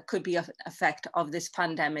 that could be an effect of this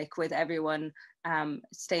pandemic with everyone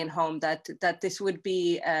staying home, that this would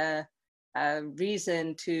be a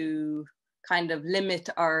reason to kind of limit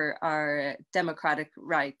our democratic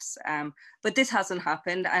rights. But this hasn't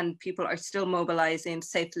happened, and people are still mobilizing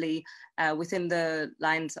safely within the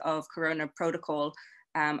lines of Corona protocol.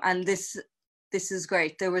 And this is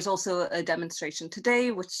great. There was also a demonstration today,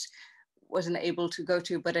 which wasn't able to go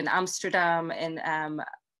to, but in Amsterdam, in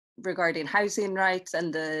regarding housing rights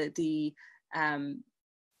and the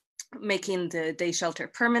making the day shelter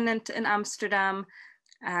permanent in Amsterdam.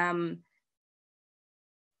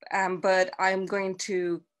 But I'm going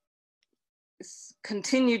to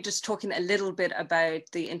continue just talking a little bit about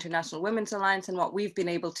the International Women's Alliance and what we've been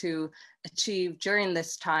able to achieve during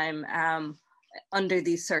this time under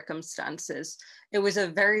these circumstances. It was a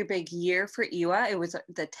very big year for IWA. It was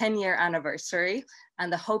the 10-year anniversary,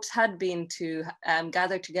 and the hopes had been to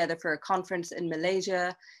gather together for a conference in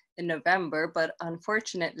Malaysia in November, but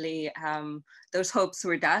unfortunately those hopes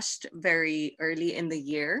were dashed very early in the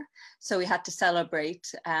year. So we had to celebrate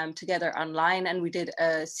together online, and we did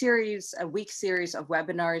a week series of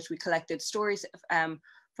webinars. We collected stories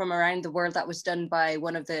from around the world that was done by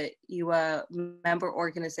one of the IWA member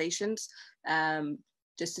organizations.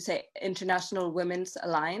 Just to say, International Women's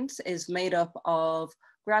Alliance is made up of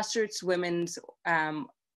grassroots women's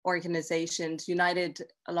organizations united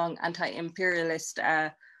along anti-imperialist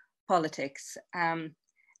politics,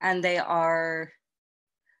 and they are,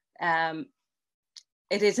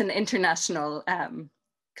 it is an international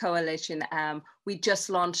coalition. We just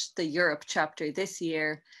launched the Europe chapter this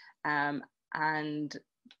year, and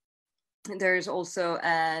there's also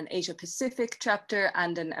an Asia Pacific chapter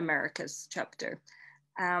and an Americas chapter.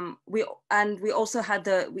 We also had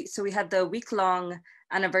we had the week-long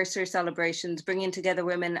anniversary celebrations, bringing together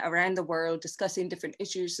women around the world, discussing different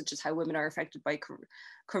issues such as how women are affected by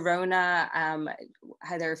Corona,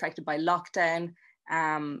 how they're affected by lockdown.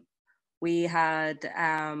 We had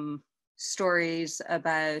stories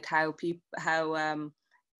about how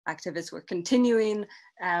activists were continuing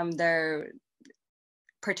their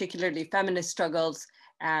particularly feminist struggles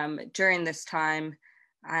during this time.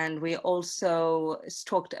 And we also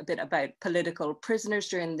talked a bit about political prisoners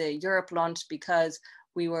during the Europe launch, because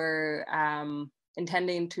we were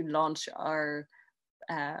intending to launch our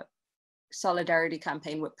solidarity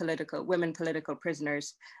campaign with women political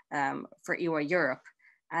prisoners for IWA Europe.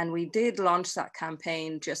 And we did launch that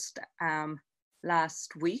campaign just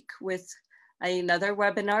last week with another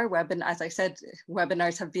webinar. As I said,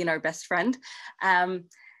 webinars have been our best friend.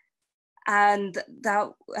 And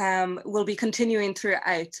that will be continuing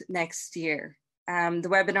throughout next year. The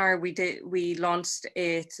webinar we launched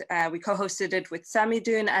it, we co-hosted it with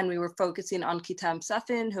Samidoun, and we were focusing on Kitam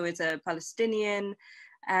Safin, who is a Palestinian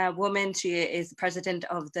woman. She is the president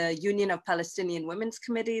of the Union of Palestinian Women's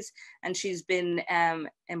Committees, and she's been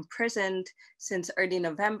imprisoned since early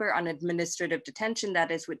November on administrative detention,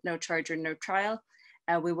 that is with no charge or no trial.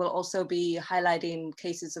 We will also be highlighting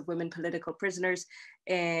cases of women political prisoners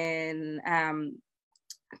in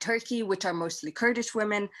Turkey, which are mostly Kurdish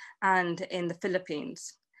women, and in the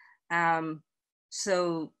Philippines.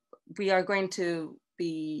 So we are going to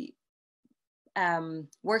be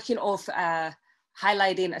working off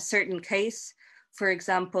highlighting a certain case. For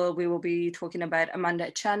example, we will be talking about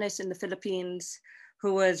Amanda Chanis in the Philippines,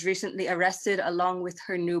 who was recently arrested along with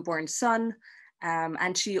her newborn son.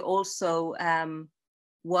 And she also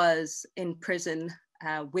was in prison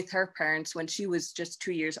with her parents when she was just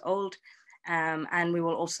 2 years old. And we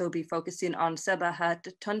will also be focusing on Sabahat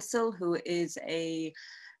Tunsil, who is a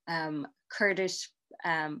Kurdish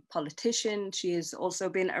politician. She has also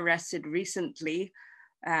been arrested recently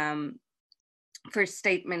for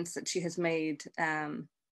statements that she has made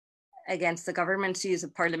against the government. She is a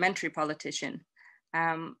parliamentary politician.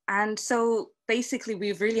 And so basically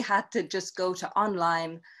we've really had to just go to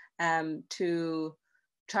online to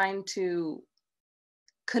trying to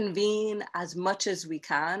convene as much as we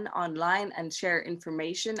can online and share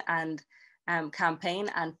information and campaign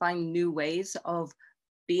and find new ways of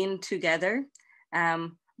being together.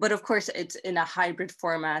 But of course, it's in a hybrid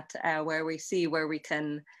format where we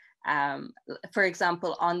can, for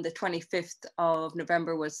example, on the 25th of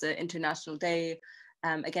November was the International Day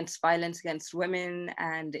against Violence Against Women,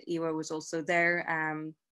 and IWA was also there.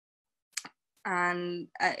 And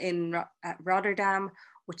at Rotterdam,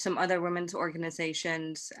 with some other women's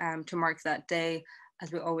organizations to mark that day,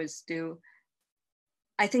 as we always do.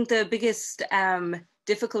 I think the biggest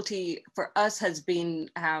difficulty for us has been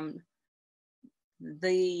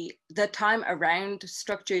the time around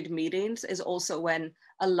structured meetings is also when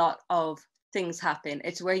a lot of things happen.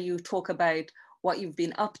 It's where you talk about what you've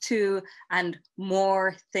been up to, and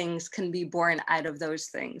more things can be born out of those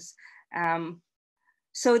things.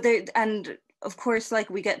 So there, and of course, like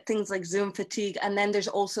we get things like Zoom fatigue, and then there's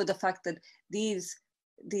also the fact that these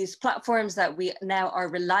platforms that we now are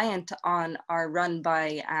reliant on are run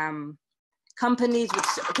by companies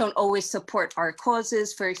which don't always support our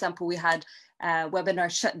causes. For example, we had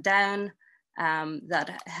webinars shut down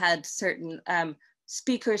that had certain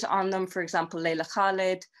speakers on them, for example, Leila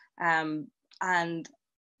Khalid, and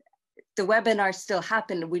the webinar still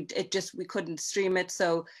happened. We couldn't stream it.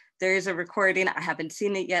 So there is a recording. I haven't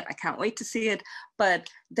seen it yet. I can't wait to see it. But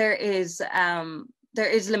there is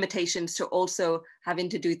limitations to also having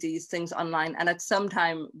to do these things online. And at some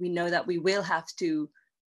time, we know that we will have to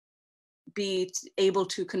be able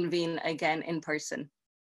to convene again in person.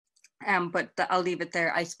 But I'll leave it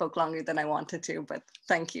there. I spoke longer than I wanted to, but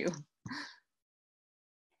thank you.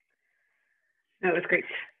 That was great.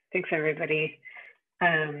 Thanks, everybody.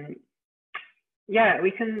 Yeah,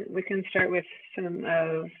 we can start with some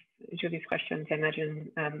of Julie's questions. I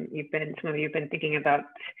imagine some of you have been thinking about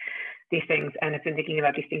these things and have been thinking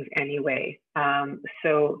about these things anyway.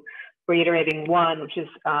 So reiterating one, which is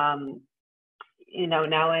now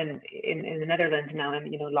in the Netherlands, now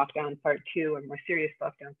in lockdown part 2, or more serious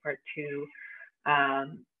lockdown part 2.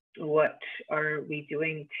 What are we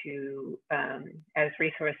doing to, as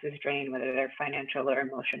resources drain, whether they're financial or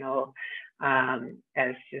emotional,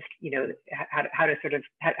 as just, how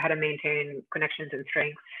to maintain connections and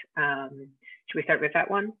strengths? Should we start with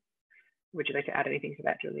that one? Would you like to add anything to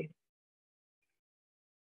that, Julie?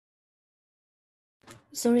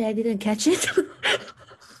 Sorry, I didn't catch it.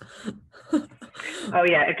 Oh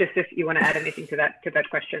yeah, if you want to add anything to that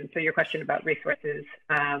question. So your question about resources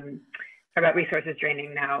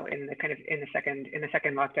draining now in the second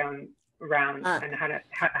lockdown round, and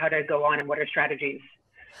how to go on, and what are strategies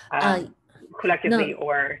collectively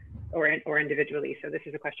or individually. So this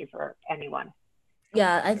is a question for anyone.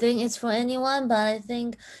 Yeah, I think it's for anyone, but I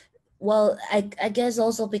think, well, I guess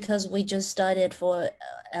also because we just started for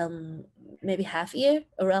maybe half year,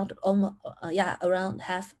 around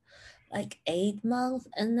half, like 8 months,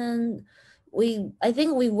 and then I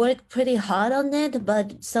think we work pretty hard on it,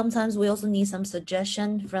 but sometimes we also need some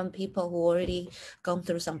suggestion from people who already gone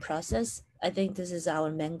through some process. I think this is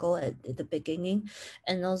our main goal at the beginning.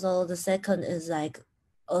 And also the second is like,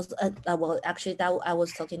 also, well, actually that I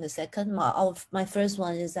was talking the second. My first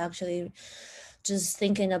one is actually just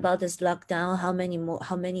thinking about this lockdown, how many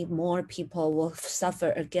more people will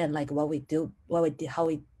suffer again, like what we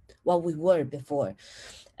were before.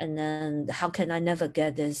 And then how can I never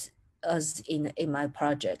get this as in my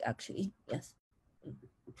project, actually. Yes.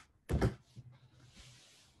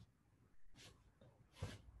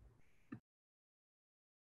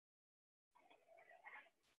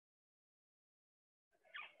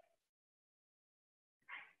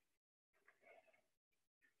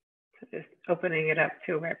 So just opening it up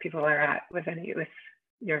to where people are at with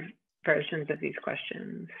your versions of these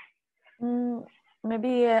questions.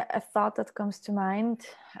 Maybe a thought that comes to mind,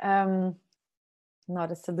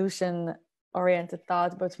 not a solution-oriented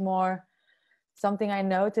thought, but more something I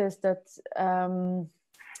noticed that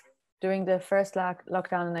during the first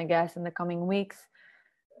lockdown, and I guess in the coming weeks,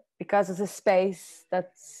 because it's a space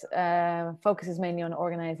that focuses mainly on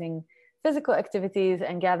organizing physical activities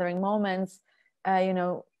and gathering moments,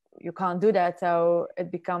 you can't do that. So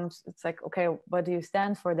it's like, okay, what do you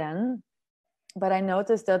stand for then? But I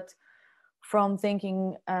noticed that from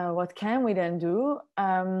thinking, what can we then do?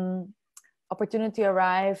 Opportunity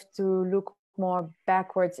arrived to look more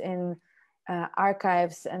backwards in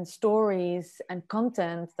archives and stories and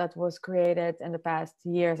content that was created in the past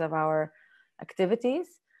years of our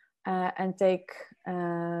activities, and take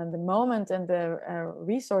the moment and the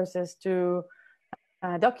resources to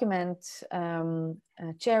document,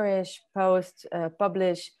 cherish, post,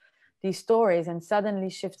 publish these stories, and suddenly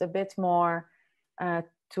shift a bit more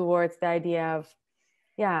towards the idea of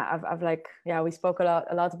we spoke a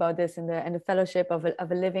lot about this in the fellowship of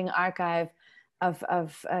a living archive,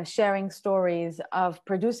 of sharing stories, of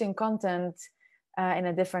producing content in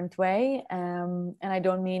a different way, and I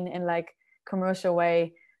don't mean in like commercial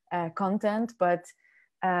way content, but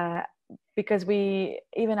because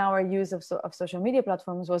even our use of social media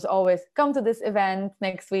platforms was always, come to this event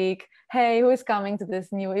next week, hey, who is coming to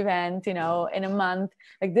this new event, in a month.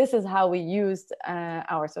 Like, this is how we used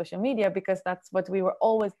our social media, because that's what we were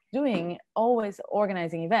always doing, always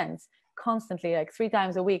organizing events, constantly, like 3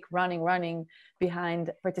 times a week, running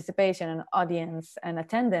behind participation and audience and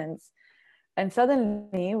attendance. And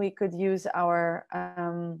suddenly we could use our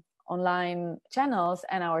online channels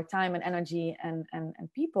and our time and energy and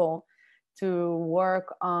people to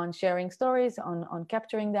work on sharing stories, on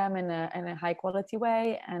capturing them in a high quality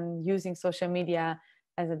way, and using social media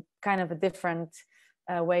as a kind of a different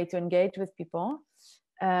way to engage with people.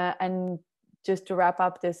 And just to wrap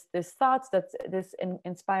up this thoughts, that this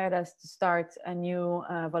inspired us to start a new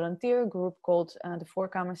volunteer group called the voor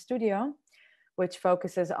Studio, which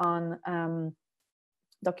focuses on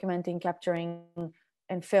documenting, capturing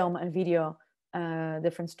in film and video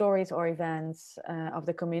different stories or events of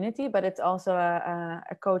the community, but it's also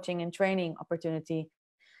a coaching and training opportunity.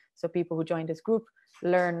 So people who join this group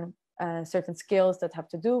learn certain skills that have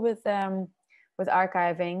to do with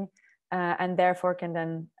archiving, and therefore can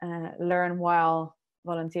then learn while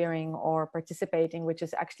volunteering or participating, which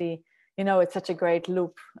is actually, you know, it's such a great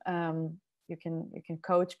loop. You can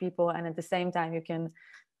coach people, and at the same time you can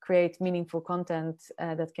create meaningful content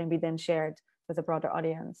that can be then shared with a broader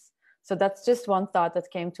audience. So that's just one thought that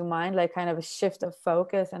came to mind, like kind of a shift of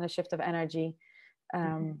focus and a shift of energy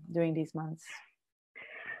during these months.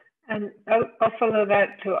 And I'll follow that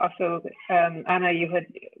to also, Anna, you had,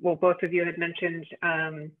 well, both of you had mentioned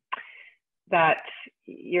that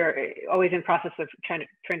you're always in process of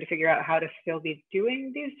trying to figure out how to still be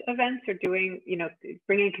doing these events, or doing, you know,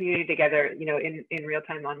 bringing community together, you know, in real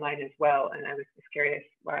time online as well. And I was just curious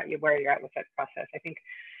where you're at with that process. I think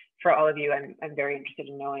for all of you, I'm very interested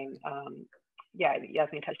in knowing, yeah,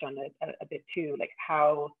 Yasmin touched on it a bit too, like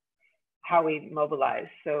how we mobilize.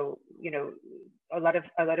 So, you know, a lot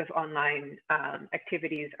of online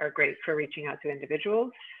activities are great for reaching out to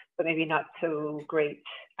individuals, but maybe not so great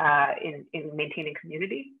in maintaining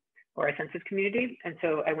community or a sense of community. And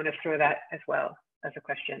so I want to throw that as well as a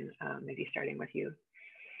question, maybe starting with you,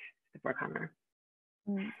 the forecomer.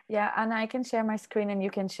 Yeah, and I can share my screen and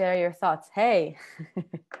you can share your thoughts. Hey.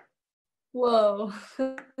 Whoa.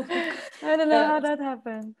 I don't know how that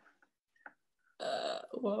happened.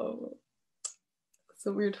 Whoa. It's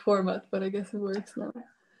a weird format, but I guess it works now.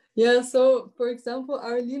 Yeah, so for example,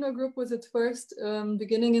 our Lena group was at first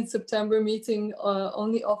beginning in September meeting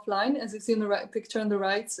only offline, as you see in the right picture on the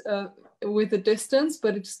right, with a distance,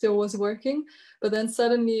 but it still was working. But then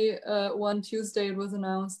suddenly one Tuesday it was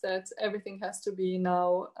announced that everything has to be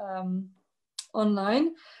now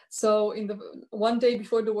online. So in the one day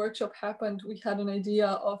before the workshop happened, we had an idea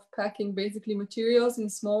of packing basically materials in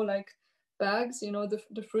small like bags, you know,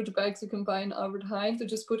 the fruit bags you can buy in Albert Heijn, to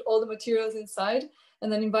just put all the materials inside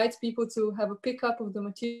and then invite people to have a pickup of the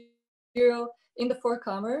material in the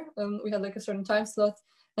voorkamer. We had like a certain time slot,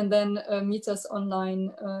 and then meet us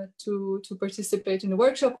online to participate in the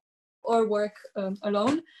workshop or work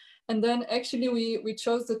alone. And then actually we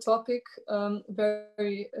chose the topic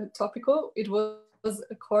very topical. It was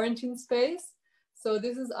a quarantine space. So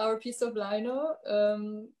this is our piece of lino.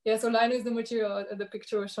 Yeah, so lino is the material, the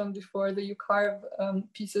picture was shown before, that you carve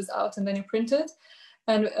pieces out and then you print it.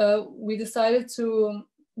 And we decided to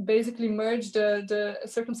basically merge the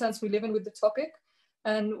circumstance we live in with the topic.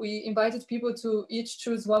 And we invited people to each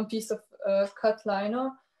choose one piece of cut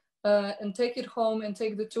lino and take it home and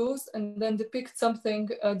take the tools and then depict something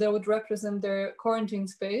that would represent their quarantine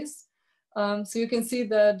space. So you can see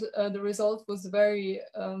that the result was very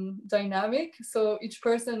dynamic. So each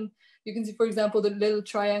person, you can see, for example, the little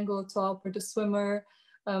triangle top or the swimmer.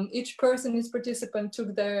 Each person, each participant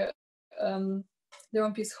took their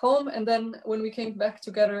own piece home. And then when we came back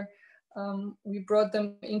together, we brought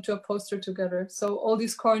them into a poster together. So all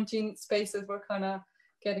these quarantine spaces were kind of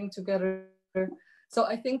getting together. So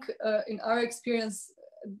I think in our experience,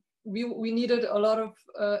 we needed a lot of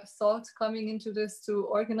thought coming into this to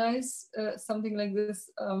organize something like this,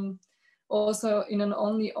 also in an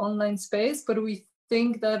only online space. But we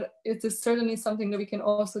think that it is certainly something that we can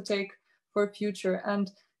also take for future. And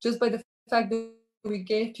just by the fact that we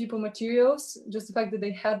gave people materials, just the fact that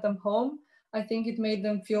they had them home, I think it made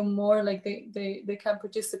them feel more like they can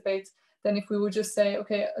participate than if we would just say,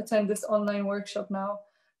 okay, attend this online workshop now.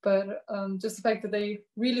 But just the fact that they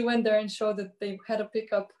really went there and showed that they had a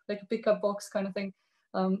pickup, like a pickup box kind of thing.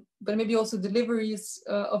 But maybe also deliveries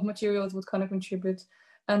of materials would kind of contribute.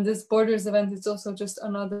 And this Borders event is also just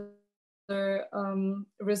another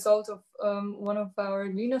result of one of our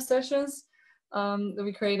Lena sessions. That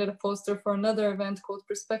we created a poster for another event called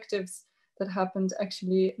Perspectives that happened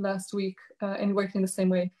actually last week and worked in the same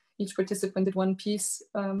way. Each participant did one piece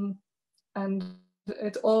and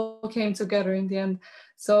it all came together in the end.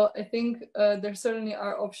 So I think there certainly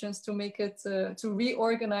are options to make it, to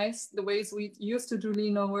reorganize the ways we used to do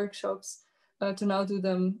Lino workshops, to now do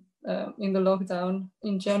them in the lockdown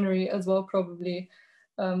in January as well, probably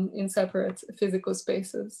in separate physical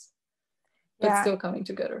spaces, but still coming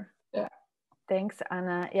together. Yeah. Thanks,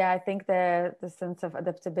 Anna. Yeah, I think the sense of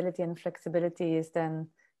adaptability and flexibility is then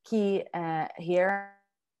key here.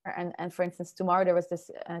 And for instance, tomorrow there was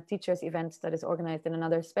this teachers event that is organized in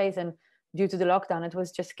another space, and due to the lockdown, it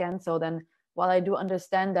was just canceled. And while I do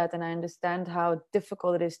understand that, and I understand how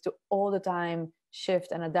difficult it is to all the time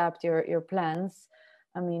shift and adapt your plans,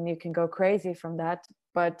 I mean, you can go crazy from that.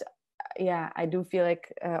 But yeah, I do feel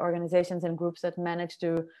like organizations and groups that manage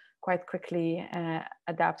to quite quickly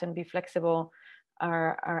adapt and be flexible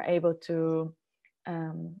are able to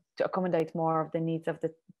accommodate more of the needs of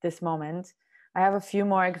this moment. I have a few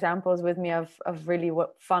more examples with me of really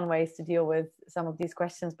fun ways to deal with some of these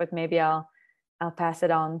questions, but maybe I'll pass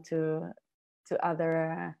it on to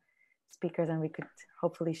other speakers, and we could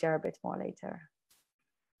hopefully share a bit more later.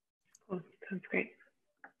 Cool. Sounds great.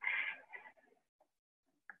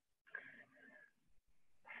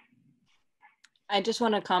 I just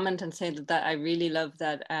want to comment and say that I really love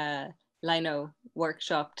that Lino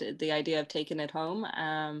workshop, the idea of taking it home.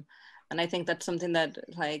 And I think that's something that,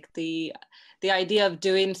 like, the idea of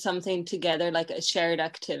doing something together, like a shared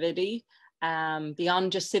activity,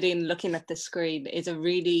 beyond just sitting looking at the screen, is a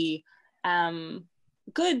really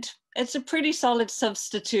good, it's a pretty solid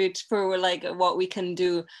substitute for like what we can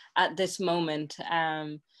do at this moment.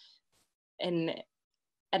 And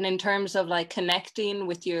in terms of like connecting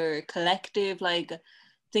with your collective, like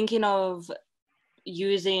thinking of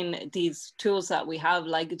using these tools that we have,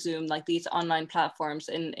 like Zoom, like these online platforms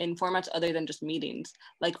in formats other than just meetings,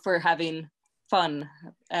 like for having fun.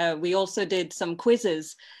 We also did some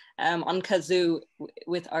quizzes on Kazoo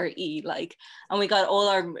with RE, like, and we got all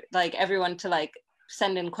our, like, everyone to like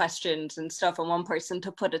send in questions and stuff, and one person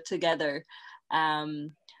to put it together.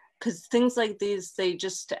 Because things like these, they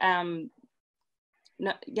just,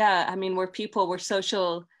 yeah, I mean, we're people, we're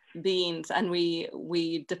social beings, and we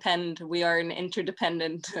are an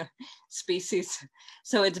interdependent species.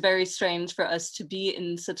 So it's very strange for us to be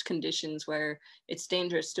in such conditions where it's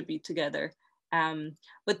dangerous to be together.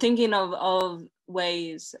 But thinking of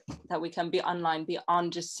ways that we can be online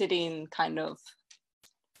beyond just sitting kind of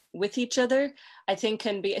with each other, I think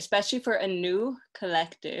can be, especially for a new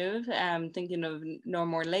collective, thinking of No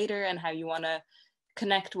More Later and how you want to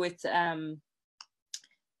connect with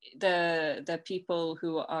the people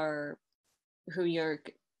who are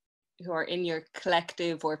in your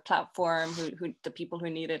collective or platform, who the people who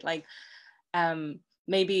need it, like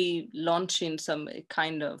maybe launching some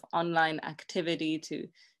kind of online activity to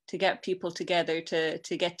get people together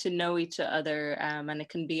to get to know each other, and it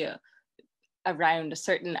can be around a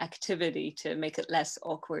certain activity to make it less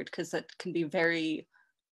awkward, because it can be very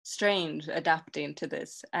strange adapting to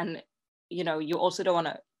this. And you know, you also don't want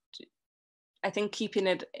to, I think keeping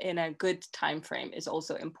it in a good time frame is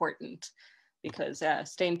also important, because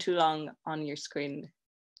staying too long on your screen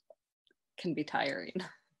can be tiring.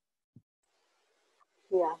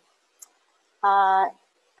 Yeah.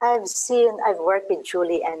 I've worked with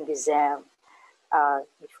Julie and Gizem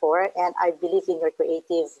before, and I believe in your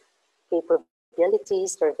creative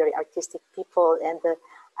capabilities. You're very artistic people, and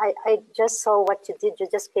I just saw what you did. You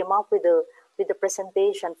just came up with the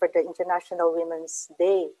presentation for the International Women's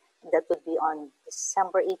Day that would be on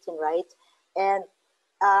December 18, right? And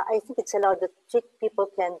I think it's allowed that 3 people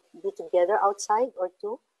can be together outside, or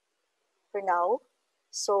 2 for now.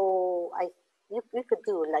 So you could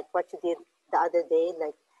do like what you did the other day,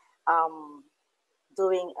 like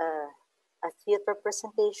doing a theater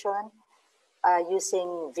presentation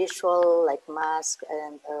using visual, like mask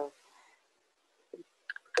and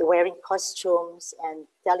wearing costumes and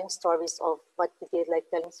telling stories of what we did, like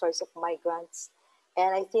telling stories of migrants.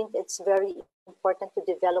 And I think it's very important to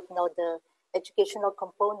develop now the educational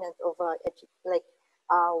component of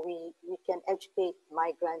we can educate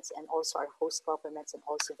migrants and also our host governments and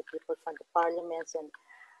also the people from the parliaments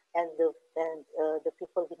and the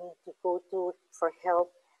people we need to go to for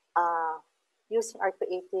help using our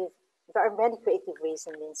creative. There are many creative ways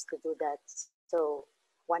and means to do that. So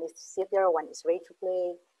one is theater, one is radio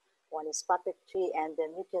play, one is puppetry, and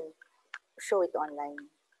then you can show it online.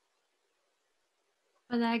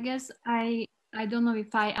 But I guess I don't know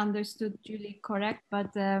if I understood Julie correct,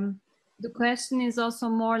 but the question is also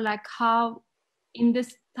more like how in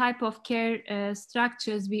this type of care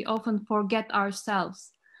structures, we often forget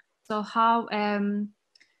ourselves. So how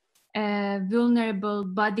vulnerable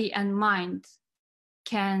body and mind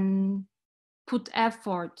can put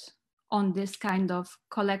effort on this kind of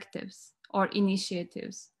collectives or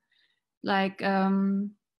initiatives. Like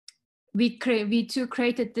we too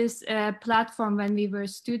created this platform when we were a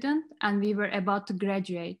student and we were about to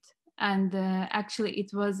graduate. And actually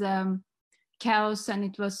it was chaos and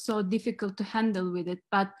it was so difficult to handle with it.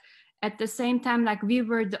 But at the same time, like we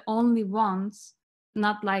were the only ones,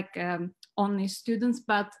 not like only students,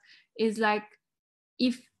 but it's like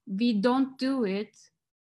if we don't do it,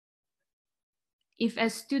 if a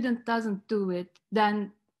student doesn't do it,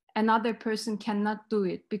 then another person cannot do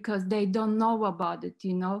it because they don't know about it,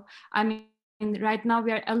 you know? I mean, right now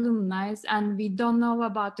we are alumni and we don't know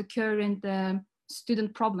about the current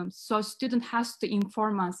student problems. So student has to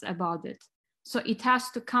inform us about it. So it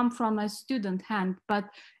has to come from a student hand, but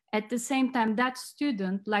at the same time, that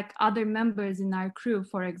student, like other members in our crew,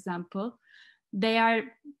 for example, they are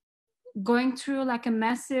going through like a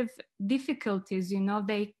massive difficulties, you know,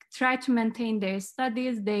 they try to maintain their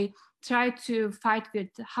studies, they try to fight with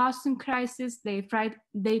housing crisis, they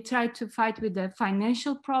try to fight with the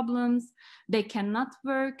financial problems, they cannot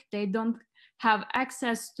work, they don't have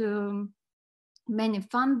access to many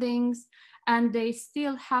fundings, and they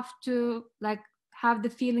still have to like have the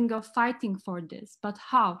feeling of fighting for this. But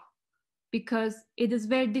how? Because it is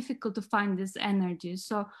very difficult to find this energy.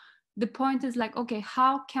 So the point is like, okay,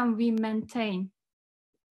 how can we maintain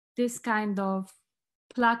this kind of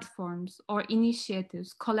platforms or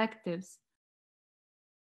initiatives, collectives?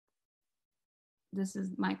 This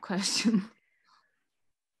is my question.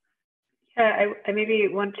 Yeah, I maybe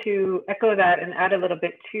want to echo that and add a little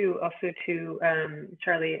bit too, also to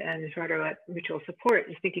Charlie and Gerardo at Mutual Support,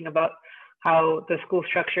 is thinking about how the school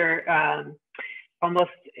structure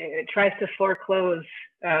almost tries to foreclose,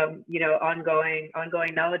 you know, ongoing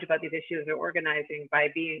knowledge about these issues or organizing by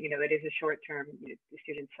being, you know, it is a short term, you know, the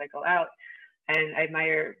students cycle out. And I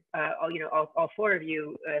admire all four of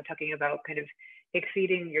you talking about kind of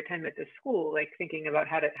exceeding your time at the school, like thinking about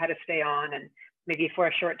how to stay on and maybe for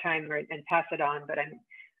a short time and pass it on. But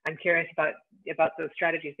I'm curious about those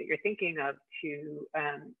strategies that you're thinking of to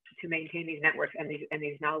maintain these networks and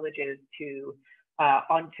these knowledges to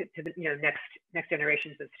the, you know, next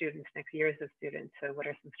generations of students, next years of students. So what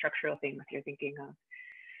are some structural things you're thinking of?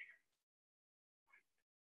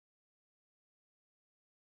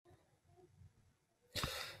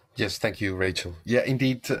 Yes, thank you, Rachel. Yeah,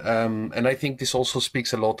 indeed, and I think this also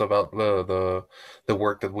speaks a lot about the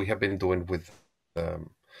work that we have been doing with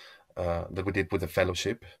that we did with the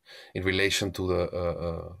fellowship in relation to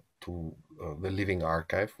the living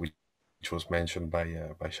archive, which was mentioned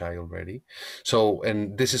by Shai already. So,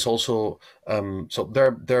 and this is also so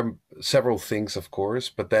there are several things, of course,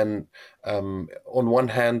 but then on one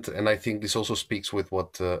hand, and I think this also speaks with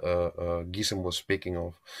what Gisem was speaking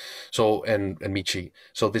of. So and Michi.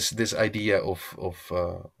 So this idea of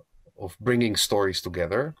bringing stories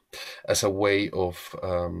together as a way of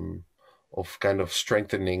kind of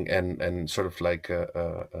strengthening and sort of like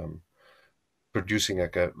producing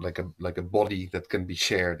like a body that can be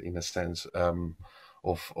shared in a sense of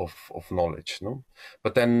knowledge, no?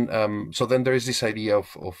 But then so then there is this idea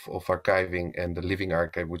of archiving and the living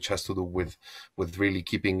archive, which has to do with really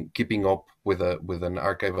keeping up with an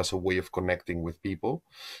archive as a way of connecting with people.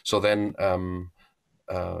 So then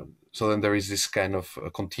there is this kind of a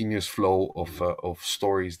continuous flow of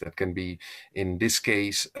stories that can be, in this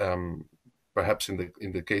case, perhaps in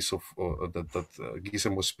the case of that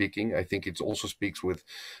Gisem was speaking, I think it also speaks with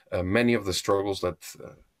many of the struggles that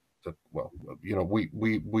well, you know,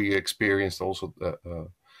 we experienced also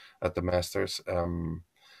at the masters,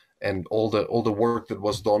 and all the work that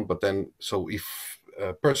was done. But then, so if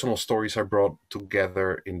personal stories are brought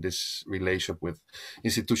together in this relation with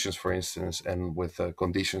institutions, for instance, and with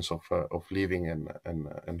conditions of living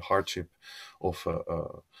and hardship of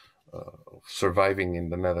surviving in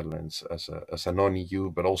the Netherlands as a non-EU,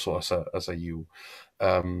 but also as a EU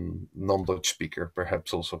non-Dutch speaker,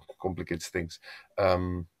 perhaps also complicates things.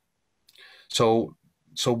 So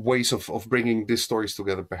ways of bringing these stories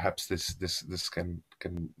together, perhaps this can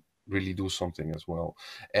really do something as well.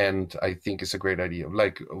 And I think it's a great idea,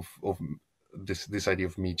 like of this idea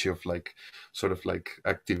of Michi, of like sort of like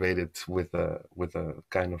activated with a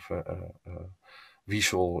kind of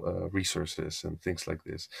visual resources and things like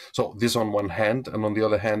this. So this on one hand, and on the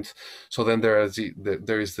other hand, so then there is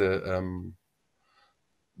the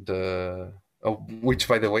which,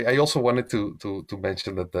 by the way, I also wanted to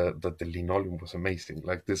mention that the linoleum was amazing.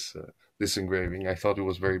 Like this engraving, I thought it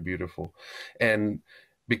was very beautiful, and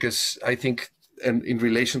because I think, and in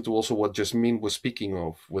relation to also what Jasmine was speaking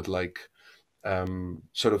of, with like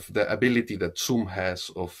sort of the ability that Zoom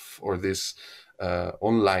has of, or this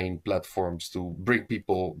online platforms to bring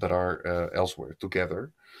people that are elsewhere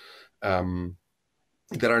together,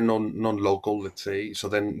 that are non-local, let's say. So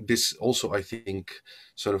then this also, I think,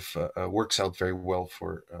 sort of works out very well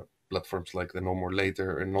for platforms like the No More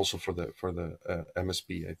Later, and also for the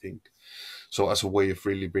MSP, I think. So as a way of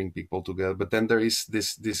really bring people together. But then there is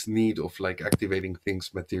this need of like activating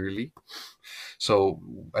things materially. So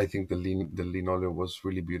I think the linoleum was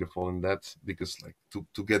really beautiful in that, because like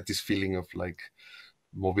to get this feeling of like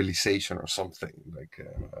mobilization or something like.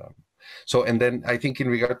 So, and then I think in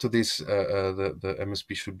regard to this, the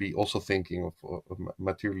MSP should be also thinking of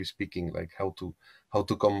materially speaking, like how to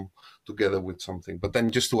come together with something. But then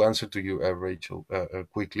just to answer to you, Rachel,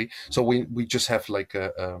 quickly. So we just have like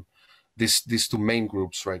these two main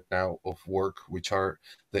groups right now of work, which are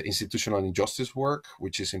the institutional injustice work,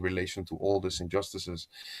 which is in relation to all these injustices.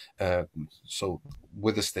 So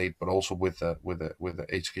with the state, but also with the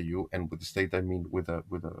HKU, and with the state, I mean with a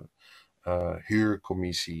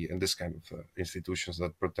huurcommissie and this kind of institutions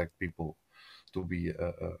that protect people to be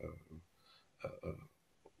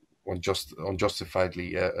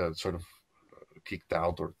unjustifiedly sort of kicked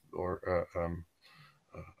out or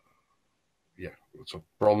yeah, so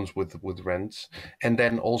problems with rents, and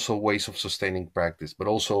then also ways of sustaining practice, but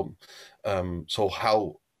also so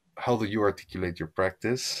how do you articulate your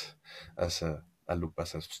practice as a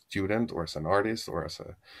student, or as an artist, or as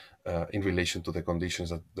a in relation to the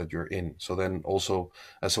conditions that you're in. So then also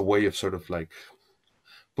as a way of sort of like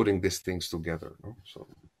putting these things together, no? So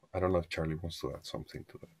I don't know if Charlie wants to add something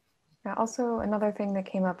to that. Yeah, also another thing that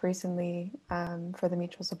came up recently for the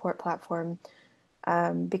mutual support platform,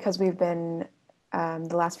 because we've been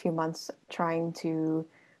the last few months trying to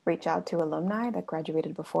reach out to alumni that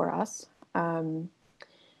graduated before us,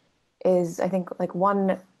 is I think like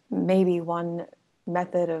one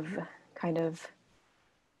method of kind of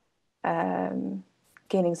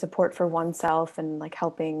gaining support for oneself and like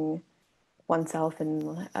helping oneself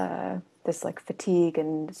in this like fatigue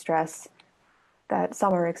and stress that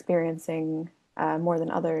some are experiencing more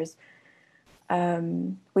than others.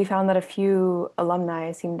 We found that a few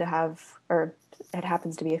alumni seem to have, or it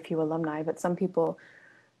happens to be a few alumni, but some people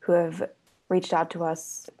who have reached out to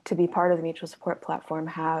us to be part of the mutual support platform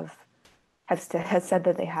have said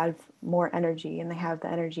that they have more energy, and they have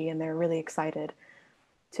the energy, and they're really excited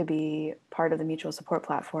to be part of the mutual support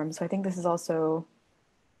platform. So I think this is also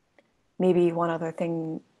maybe one other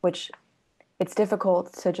thing, which it's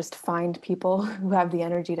difficult to just find people who have the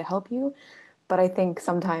energy to help you. But I think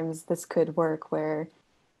sometimes this could work where,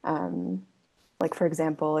 like, for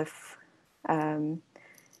example, if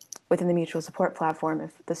within the mutual support platform,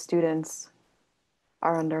 if the students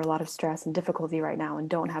are under a lot of stress and difficulty right now and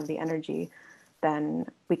don't have the energy, then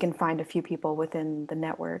we can find a few people within the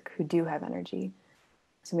network who do have energy.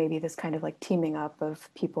 So maybe this kind of like teaming up of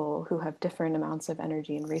people who have different amounts of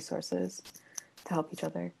energy and resources to help each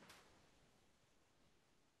other.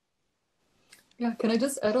 Yeah, can I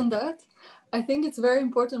just add on that? I think it's very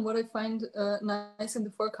important, what I find nice in the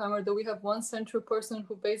Voorkamer, that we have one central person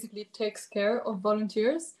who basically takes care of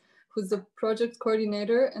volunteers, who's the project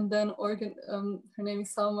coordinator, and then her name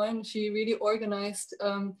is Salma, and she really organized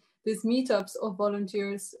these meetups of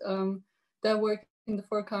volunteers that work in the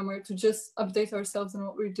Voorkamer to just update ourselves on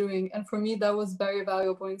what we're doing. And for me, that was very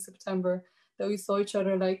valuable in September, that we saw each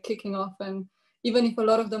other like kicking off, and even if a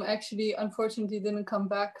lot of them actually, unfortunately, didn't come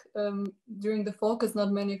back during the fall because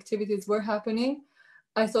not many activities were happening,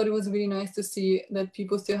 I thought it was really nice to see that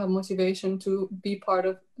people still have motivation to be part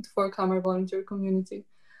of the Voorkamer volunteer community.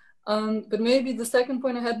 But maybe the second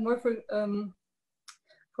point I had more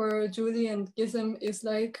for Julie and Gizem is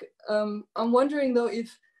like, I'm wondering though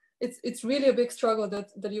if it's really a big struggle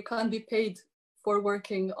that you can't be paid for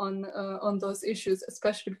working on those issues,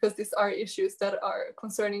 especially because these are issues that are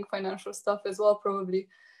concerning financial stuff as well, probably.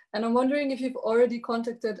 And I'm wondering if you've already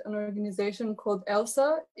contacted an organization called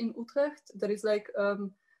ELSA in Utrecht, that is like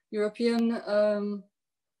European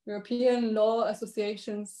Law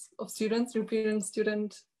Associations of Students, European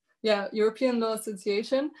Law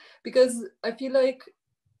Association, because I feel like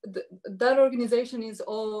that organization is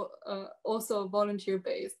all also volunteer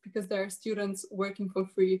based, because there are students working for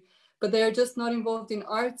free, but they are just not involved in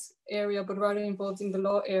arts area, but rather involved in the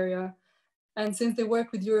law area. And since they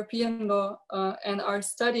work with European law and are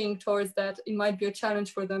studying towards that, it might be a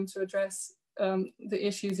challenge for them to address the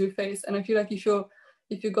issues you face. And I feel like if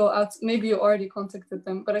you go out, maybe you already contacted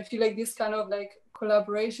them, but I feel like this kind of like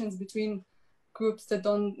collaborations between groups that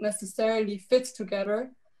don't necessarily fit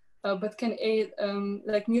together, but can aid,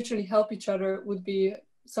 like mutually help each other, would be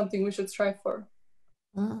something we should strive for.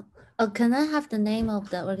 Oh, can I have the name of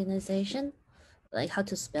the organization? Like how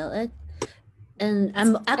to spell it? And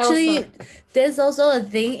I'm actually, there's also a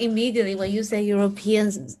thing immediately when you say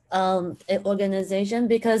European organization,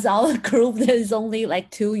 because our group, there's only like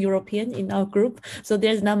 2 European in our group. So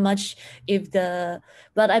there's not much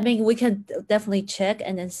but I mean, we can definitely check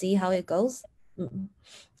and then see how it goes. Thank you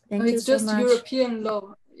so much. It's just European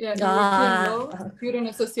law. Yeah, European law, student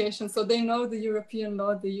association. So they know the European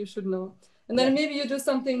law that you should know. And then maybe you do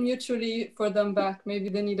something mutually for them back. Maybe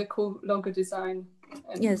they need a cool logo design.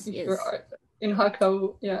 And yes. You're in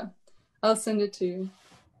Hakao, yeah. I'll send it to you.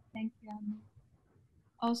 Thank you.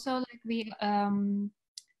 Also, like we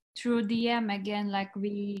through DM again, like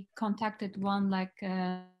we contacted one like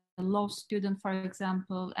law student, for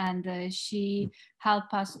example, and she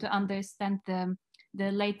helped us to understand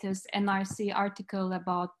the latest NRC article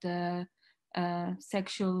about the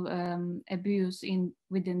sexual abuse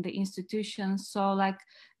within the institutions. So like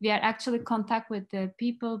we are actually in contact with the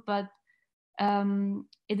people, but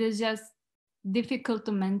it is just difficult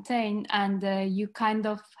to maintain, and you kind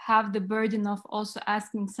of have the burden of also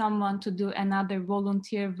asking someone to do another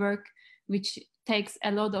volunteer work, which takes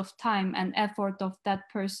a lot of time and effort of that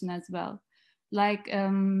person as well. Like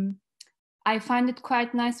I find it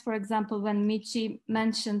quite nice, for example, when Michi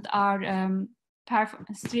mentioned our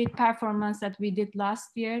street performance that we did last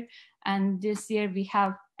year, and this year we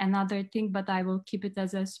have another thing, but I will keep it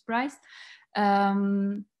as a surprise.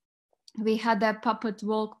 We had a puppet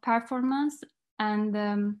walk performance,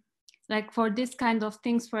 and like for this kind of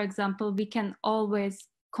things, for example, we can always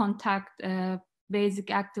contact Basic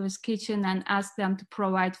Activist Kitchen and ask them to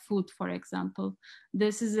provide food, for example.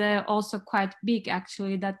 This is also quite big,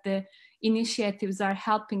 actually, that the initiatives are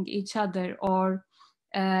helping each other, or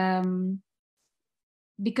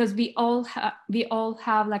because we all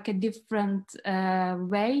have like a different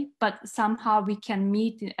way, but somehow we can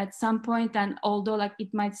meet at some point. And although like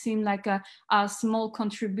it might seem like a small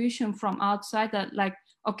contribution from outside, that like,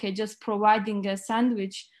 okay, just providing a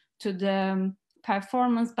sandwich to the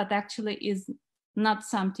performance, but actually is not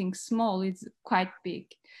something small, it's quite big.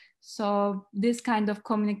 So this kind of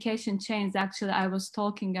communication chains, actually, I was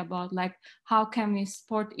talking about, like how can we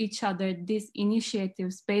support each other, these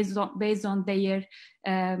initiatives based on their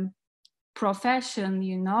profession,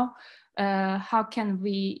 you know, how can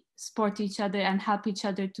we support each other and help each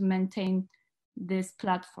other to maintain these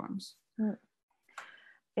platforms?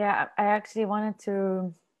 Yeah, I actually wanted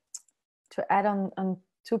to add on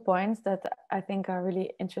 2 points that I think are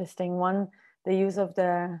really interesting. One, the use of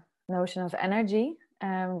the notion of energy,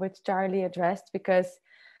 which Charlie addressed, because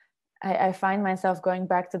I find myself going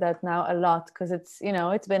back to that now a lot, because it's, you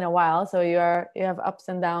know, it's been a while, so you have ups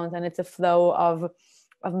and downs, and it's a flow of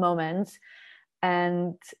moments.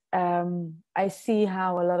 And I see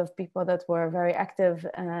how a lot of people that were very active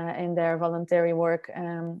in their voluntary work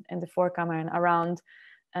in the voorkamer and around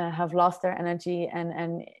have lost their energy,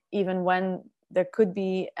 and even when there could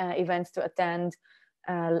be events to attend,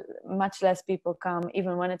 much less people come,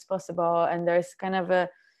 even when it's possible. And there's kind of a,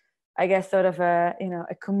 I guess, sort of a, you know,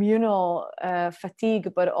 a communal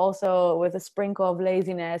fatigue, but also with a sprinkle of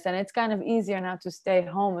laziness. And it's kind of easier now to stay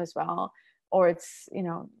home as well, or it's, you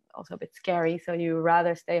know, also a bit scary, so you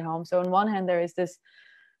rather stay home. So on one hand, there is this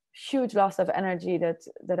huge loss of energy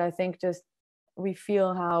that I think just we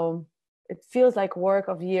feel how it feels like work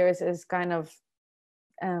of years is kind of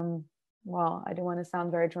well, I don't want to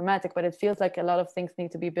sound very dramatic, but it feels like a lot of things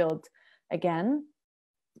need to be built again.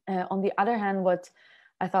 On the other hand, what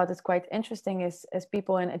I thought is quite interesting is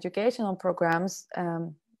people in educational programs,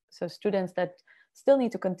 so students that still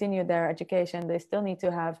need to continue their education, they still need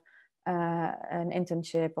to have an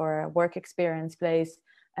internship or a work experience place,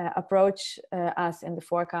 approach us in the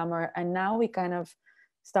voorkamer. And now we kind of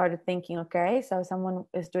started thinking, okay, so someone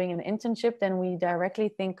is doing an internship, then we directly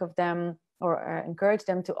think of them or encourage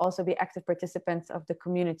them to also be active participants of the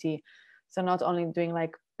community. So not only doing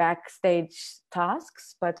like backstage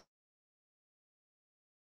tasks, but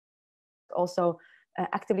also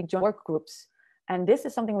actively join work groups. And this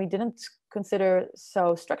is something we didn't consider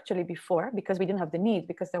so structurally before, because we didn't have the need,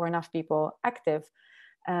 because there were enough people active.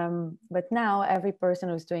 But now every person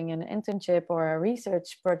who's doing an internship or a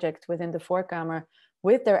research project within the voorkamer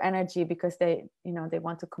with their energy, because they, you know, they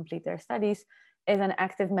want to complete their studies, is an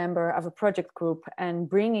active member of a project group, and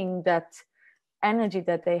bringing that energy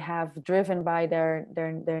that they have driven by their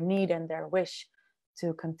need and their wish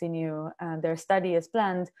to continue their study as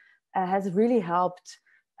planned has really helped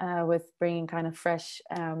with bringing kind of fresh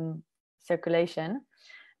circulation.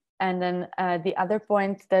 And then the other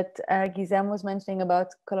point that Gizem was mentioning about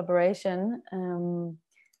collaboration,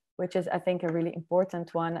 which is I think a really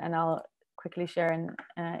important one, and I'll quickly share an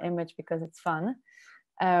image because it's fun.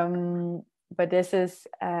 But this is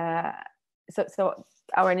so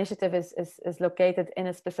our initiative is located in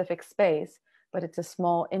a specific space, but it's a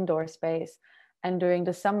small indoor space. And during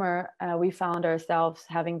the summer, we found ourselves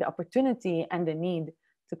having the opportunity and the need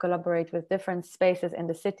to collaborate with different spaces in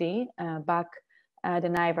the city, BAK, the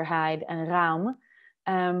Nijverheid, and Raam.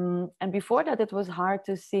 And before that, it was hard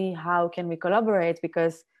to see how can we collaborate,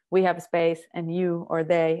 because we have a space and you or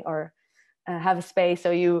they or have a space.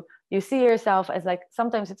 So you see yourself as like,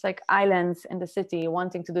 sometimes it's like islands in the city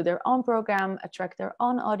wanting to do their own program, attract their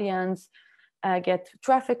own audience, get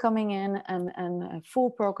traffic coming in and a full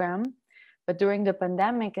program. But during the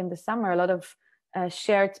pandemic in the summer, a lot of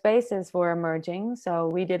shared spaces were emerging. So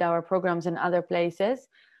we did our programs in other places,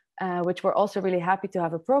 which were also really happy to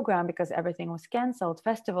have a program because everything was canceled.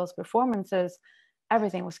 Festivals, performances,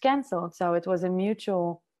 everything was canceled. So it was a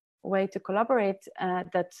mutual way to collaborate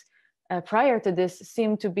that prior to this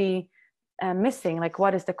seemed to be missing, like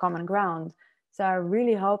what is the common ground? So I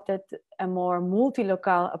really hope that a more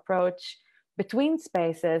multi-local approach between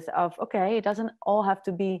spaces of, okay, it doesn't all have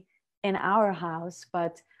to be in our house,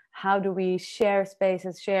 but how do we share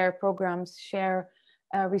spaces, share programs, share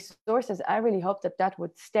resources? I really hope that that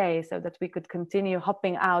would stay, so that we could continue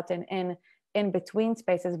hopping out and in between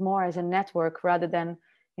spaces more as a network rather than,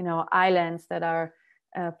 you know, islands that are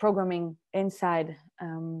programming inside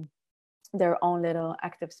their own little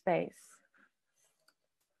active space.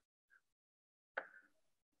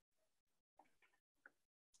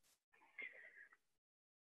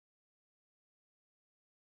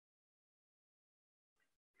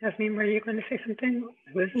 Jasmine, were you going to say something?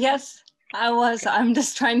 Yes, I was. Okay. I'm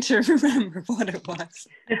just trying to remember what it was.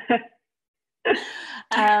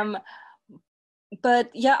 But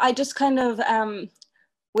yeah, I just kind of,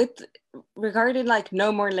 regarding like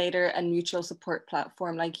No More Later and mutual support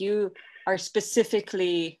platform, like you are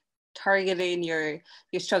specifically targeting your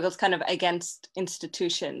struggles kind of against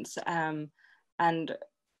institutions. And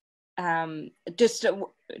just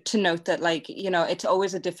to note that, like, you know, it's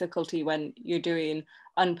always a difficulty when you're doing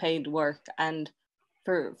unpaid work, and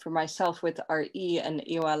for myself with RE and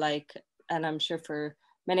EWA, like, and I'm sure for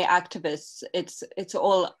many activists, it's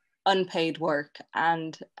all unpaid work.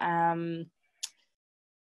 And I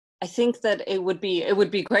think that it would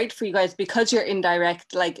be great for you guys, because you're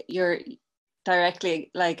indirect, like you're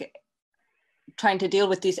directly like trying to deal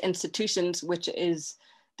with these institutions, which is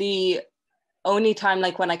the only time,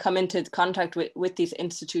 like when I come into contact with these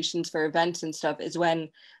institutions for events and stuff, is when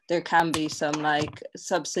there can be some like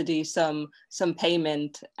subsidy, some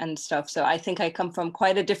payment and stuff. So I think I come from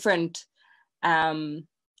quite a different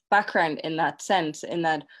background in that sense, in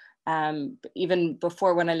that even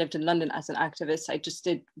before, when I lived in London as an activist, I just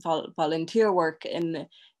did volunteer work in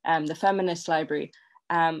the feminist library,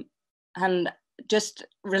 and just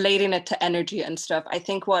relating it to energy and stuff. I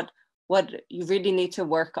think what you really need to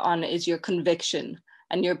work on is your conviction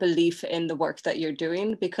and your belief in the work that you're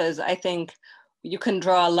doing, because I think you can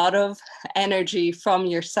draw a lot of energy from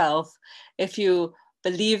yourself if you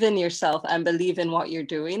believe in yourself and believe in what you're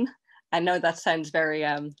doing. I know that sounds very,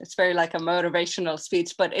 it's very like a motivational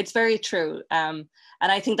speech, but it's very true. And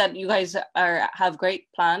I think that you guys have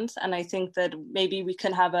great plans. And I think that maybe we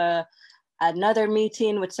can have another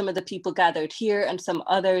meeting with some of the people gathered here and some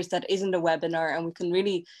others that isn't a webinar, and we can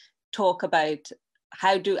really talk about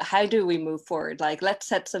how do we move forward. Like, let's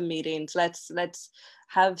set some meetings, let's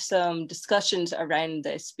have some discussions around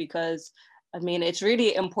this, because I mean, it's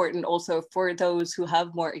really important also for those who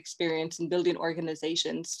have more experience in building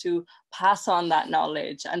organizations to pass on that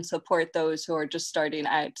knowledge and support those who are just starting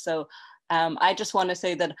out. So I just want to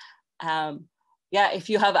say that yeah, if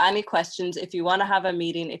you have any questions, if you want to have a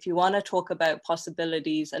meeting, if you want to talk about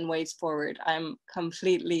possibilities and ways forward, I'm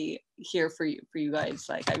completely here for you guys.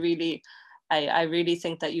 Like, I really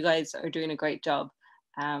think that you guys are doing a great job.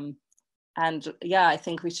 And yeah, I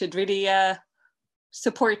think we should really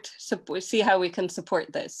support, see how we can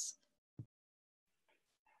support this.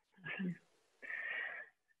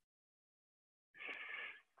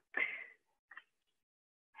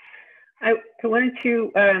 I wanted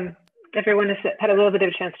to, everyone has had a little bit of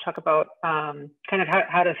a chance to talk about kind of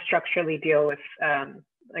how to structurally deal with,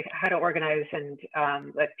 like how to organize and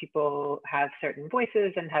let people have certain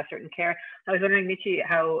voices and have certain care. I was wondering, Michi,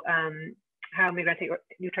 how Migrant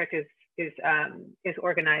Utrecht is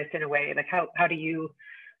organized in a way, like how do you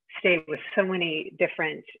stay with so many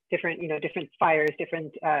different fires,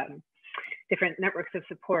 different networks of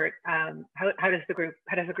support? How does the group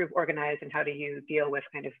organize, and how do you deal with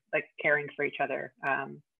kind of like caring for each other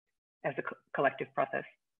as a collective process?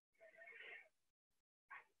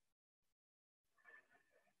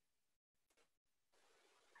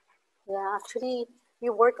 Yeah, actually, we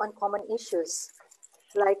work on common issues.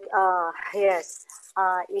 like yes,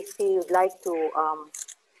 if you'd like to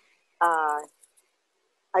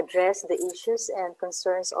address the issues and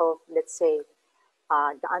concerns of, let's say,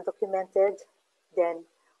 the undocumented, then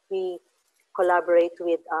we collaborate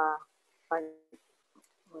with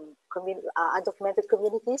undocumented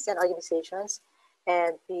communities and organizations,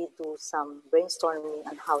 and we do some brainstorming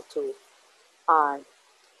on how to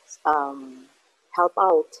help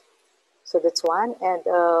out. So that's one. And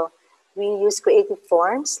we use creative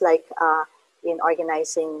forms like in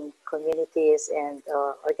organizing communities and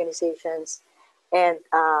organizations, and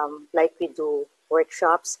like we do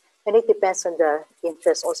workshops, and it depends on the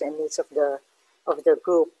interests also and needs of the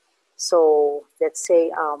group. So let's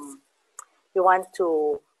say you want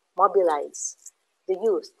to mobilize the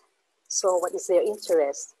youth. So what is their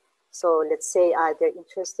interest? So let's say they're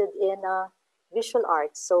interested in visual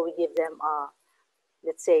arts. So we give them,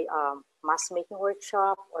 let's say, mask making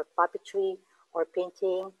workshop or puppetry or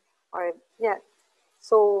painting, or yeah.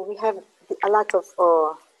 So we have a lot of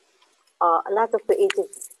creative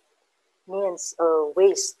means,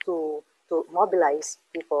 ways to mobilize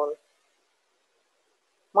people,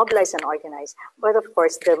 mobilize and organize. But of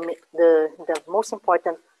course, the most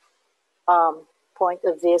important point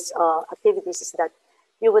of these activities is that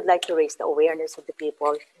you would like to raise the awareness of the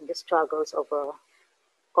people in the struggles of the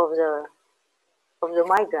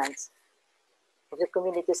migrants, of the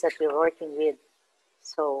communities that we're working with.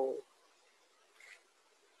 So,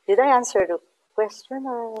 did I answer the question?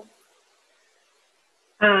 Or?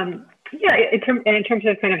 Yeah, in terms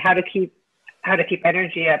of kind of how to keep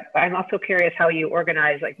energy up, I'm also curious how you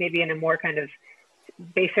organize, like maybe in a more kind of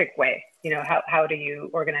basic way. You know, how do you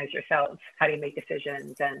organize yourselves? How do you make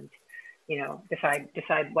decisions and, you know, decide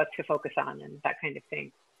what to focus on and that kind of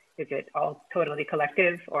thing? Is it all totally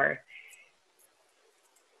collective or?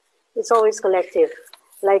 It's always collective.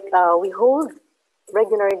 Like we hold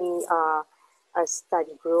regularly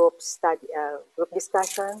study groups, group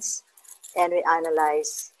discussions, and we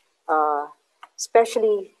analyze.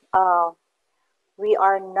 Especially, we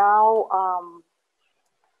are now.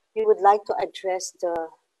 We would like to address the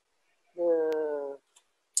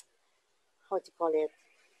how to call it.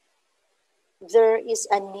 There is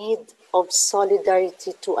a need of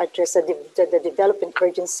solidarity to address the development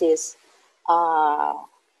urgencies.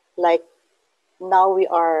 Like now we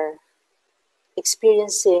are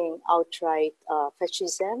experiencing outright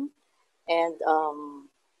fascism and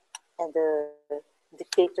the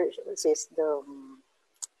dictatorship.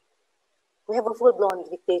 We have a full-blown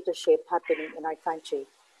dictatorship happening in our country.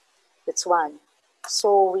 That's one.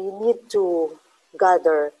 So we need to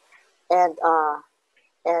gather and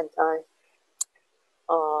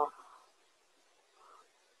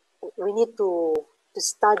we need to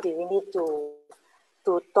study. We need to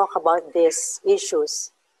talk about these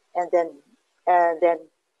issues, and then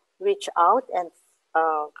reach out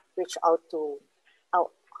to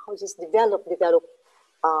how just develop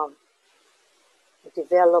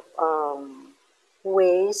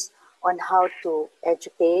ways on how to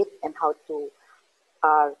educate and how to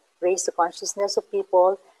raise the consciousness of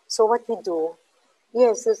people. So what we do,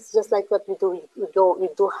 yes, it's just like what we do. We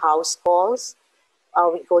do house calls.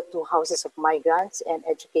 We go to houses of migrants and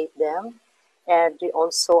educate them, and we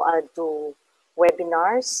also do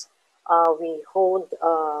webinars. We hold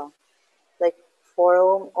like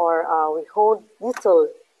forum, or we hold little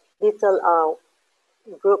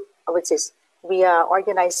group. I would say we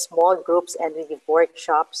organize small groups and we give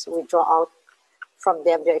workshops. We draw out from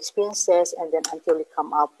them their experiences, and then until we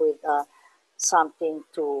come up with something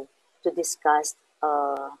to discuss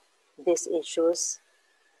these issues.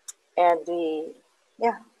 And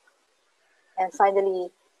and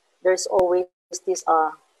finally, there's always this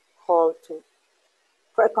call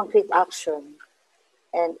for a concrete action,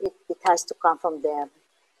 and it has to come from them.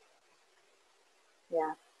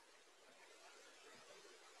 Yeah.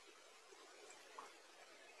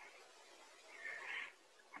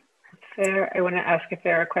 Fair. I want to ask if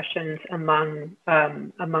there are questions among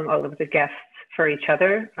all of the guests for each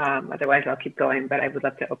other. Otherwise, I'll keep going, but I would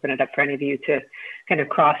love to open it up for any of you to kind of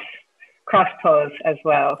cross pose as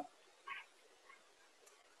well.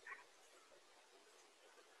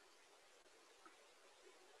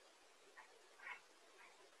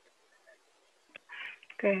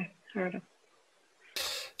 Okay, Gerardo.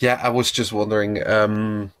 Yeah, I was just wondering.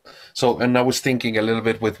 And I was thinking a little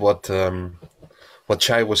bit with what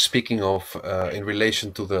Shai was speaking of in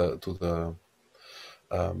relation to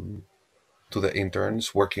the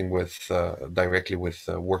interns working with directly with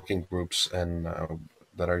working groups and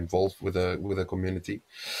that are involved with the community,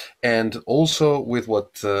 and also with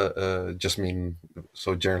what Jasmine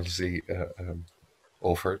so generously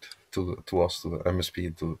offered to us, to the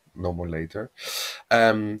MSP, to know more later.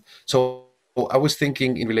 So I was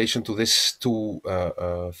thinking in relation to these two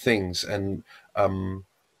things, and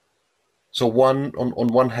so on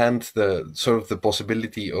one hand, the sort of the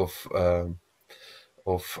possibility of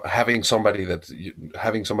having somebody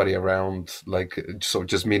having somebody around, like, so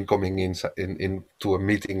just me coming into a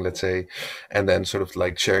meeting, let's say, and then sort of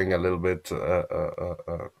like sharing a little bit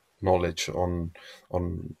knowledge on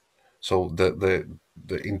so the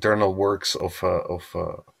internal works of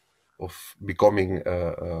becoming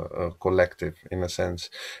a collective, in a sense.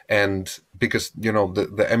 And because, you know,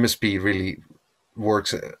 the MSP really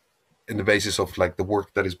works in the basis of like the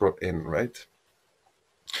work that is brought in, right?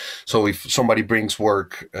 So if somebody brings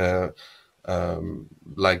work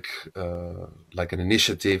like an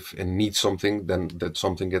initiative and needs something, then that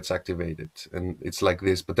something gets activated, and it's like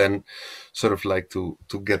this. But then, sort of like to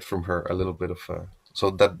get from her a little bit of so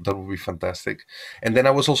that would be fantastic. And then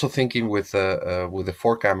I was also thinking with the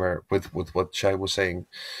four-camera, with what Shai was saying,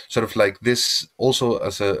 sort of like this also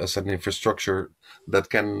as an infrastructure that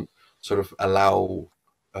can sort of allow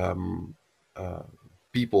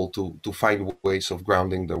people to find ways of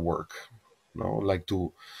grounding their work, you know, like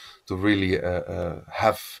to really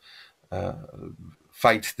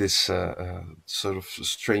fight this sort of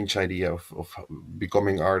strange idea of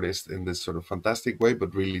becoming artists in this sort of fantastic way,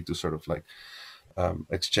 but really to sort of like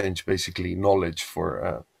exchange basically knowledge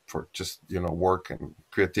for just, you know, work and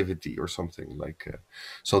creativity or something like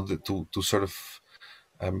so to sort of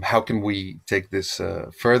how can we take this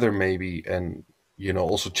further maybe, and, you know,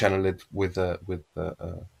 also channel it with a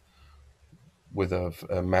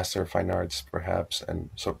master of fine arts perhaps, and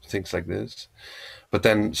so things like this. But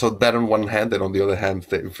then, so that on one hand, and on the other hand,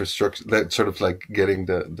 the infrastructure, that sort of like getting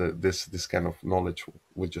this kind of knowledge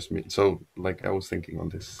would just mean. So like I was thinking on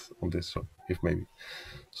this. So if maybe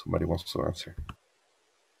somebody wants to answer.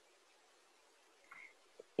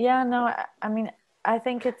 Yeah, no, I mean, I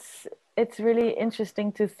think it's really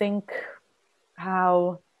interesting to think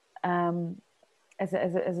how as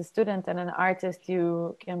a student and an artist,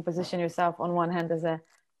 you can position yourself on one hand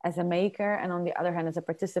as a maker, and on the other hand as a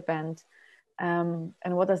participant. And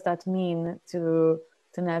what does that mean to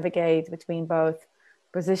navigate between both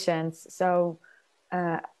positions? So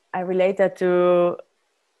I relate that to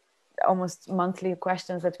almost monthly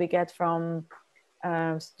questions that we get from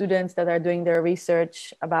students that are doing their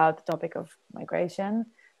research about the topic of migration,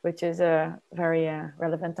 which is a very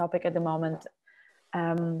relevant topic at the moment.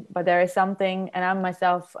 But there is something, and I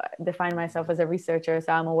myself define myself as a researcher,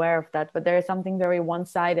 so I'm aware of that, but there is something very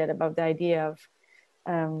one-sided about the idea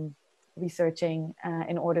of researching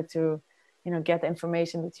in order to, you know, get the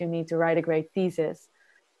information that you need to write a great thesis.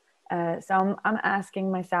 So I'm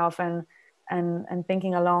asking myself and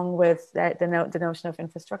thinking along with the notion of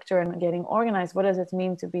infrastructure and getting organized, what does it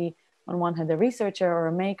mean to be on one hand a researcher or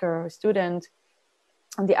a maker or a student,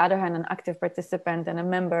 on the other hand an active participant and a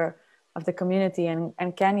member of the community,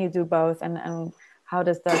 and can you do both, and how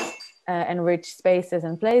does that enrich spaces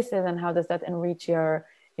and places, and how does that enrich your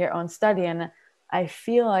own study? And I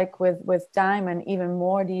feel like with time, and even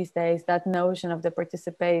more these days, that notion of the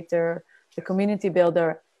participator, the community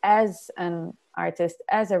builder as an artist,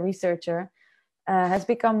 as a researcher, has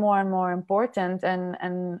become more and more important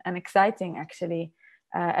and exciting, actually,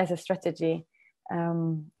 as a strategy.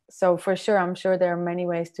 So for sure, I'm sure there are many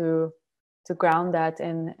ways to ground that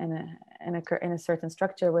in a certain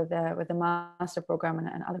structure with the master program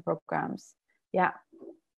and other programs. Yeah,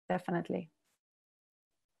 definitely.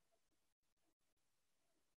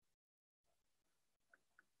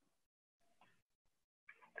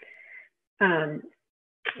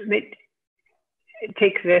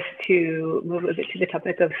 Take this to move a bit to the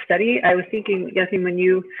topic of study. I was thinking, Yasin, when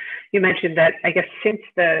you mentioned that, I guess since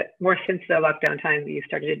the lockdown time, you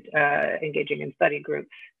started engaging in study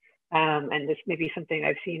groups. And this may be something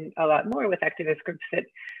I've seen a lot more with activist groups, that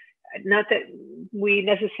not that we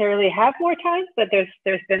necessarily have more time, but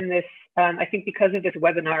there's been this, I think because of this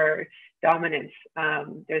webinar dominance,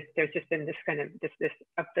 there's just been this kind of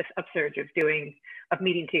this upsurge of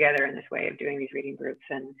meeting together in this way, of doing these reading groups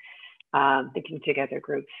and thinking together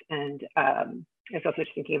groups. And I was also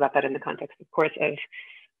just thinking about that in the context, of course,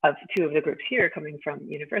 of two of the groups here coming from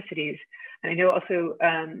universities. And I know also,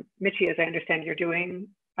 Michi, as I understand, you're doing,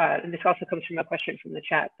 and this also comes from a question from the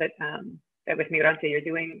chat, that with Migrante, you're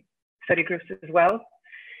doing study groups as well.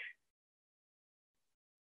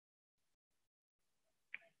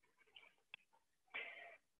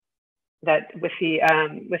 That with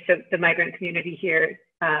the migrant community here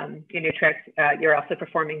in Utrecht, you're also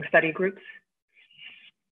performing study groups.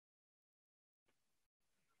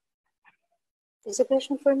 Is a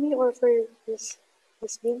question for me or for this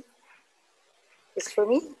Dean? It's for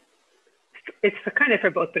me? It's kind of for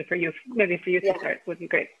both, but for you, maybe for you to start would be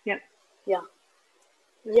great. Yeah. Yeah.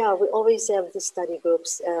 Yeah, we always have these study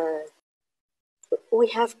groups. We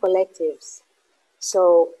have collectives.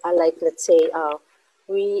 So, like, let's say,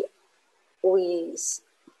 we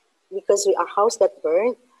because our house got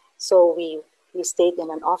burned, so we stayed in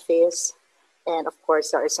an office, and of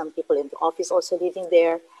course there are some people in the office also living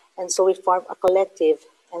there, and so we formed a collective.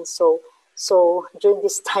 And so during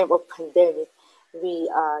this time of pandemic, we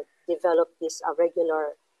developed these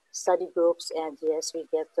regular study groups, and yes, we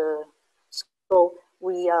get so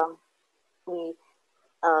we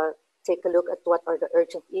take a look at what are the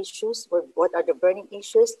urgent issues, what are the burning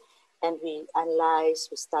issues, and we analyze,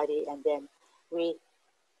 we study, and then we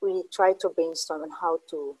try to brainstorm on how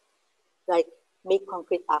to like make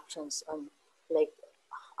concrete actions on like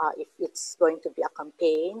if it's going to be a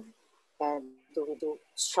campaign, and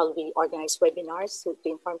shall we organize webinars to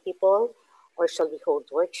inform people, or shall we hold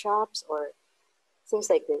workshops or things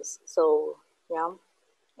like this. So yeah,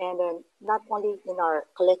 and then not only in our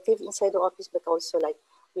collective inside the office, but also like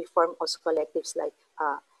we form also collectives like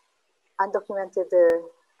undocumented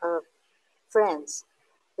friends.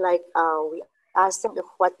 Like we ask them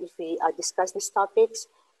if we discuss these topics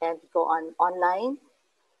and go online.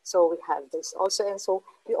 So we have this also, and so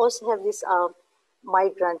we also have this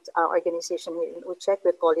migrant organization here in Utrecht.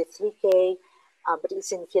 We call it 3K, but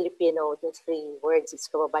it's in Filipino. The 3 words. It's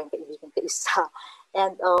kababayan kaibigan ka isa.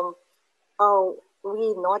 And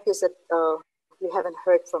we noticed that we haven't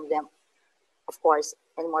heard from them, of course,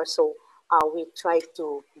 anymore. So we tried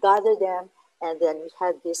to gather them, and then we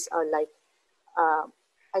had this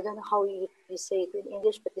I don't know how you say it in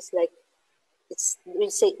English, but it's like we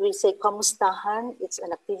say kamustahan. It's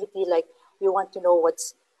an activity like we want to know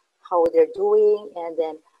how they're doing, and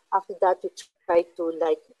then after that we try to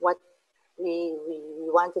like what we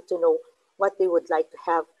wanted to know what they would like to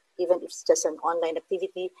have, even if it's just an online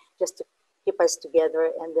activity, just to keep us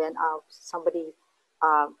together. And then somebody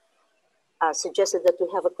suggested that we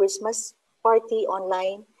have a Christmas party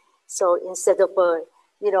online. So instead of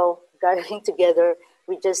gathering together,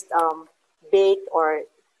 we just bake or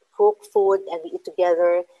cook food and we eat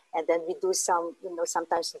together. And then we do some,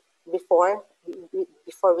 sometimes before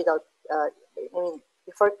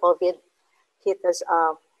COVID hit us,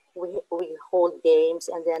 we hold games.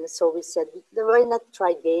 And then so we said, why not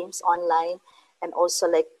try games online, and also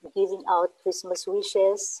like giving out Christmas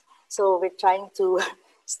wishes. So we're trying to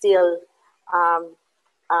still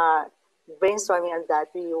brainstorming on that.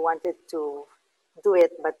 We wanted to do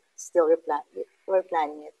it, but still we're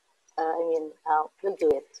planning it. We'll do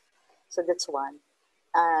it. So that's one.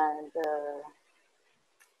 And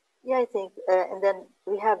yeah, I think, and then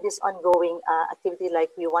we have this ongoing activity,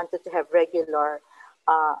 like we wanted to have regular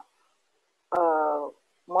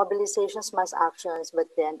mobilizations, mass actions, but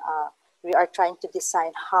then we are trying to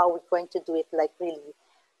design how we're going to do it, like really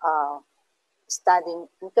studying,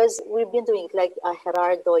 because we've been doing it, like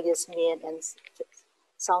Gerardo, Yasmin, and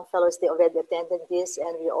some fellows, they already attended this,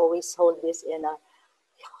 and we always hold this in a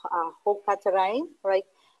Hokaterine, right?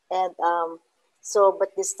 And so,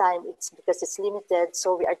 but this time it's because it's limited,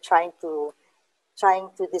 so we are trying to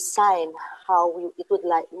design how it would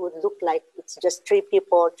look like. It's just three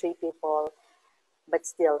people, but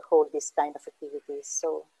still hold this kind of activities.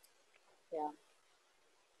 So, yeah.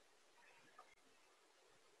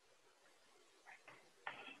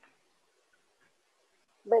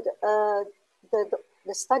 But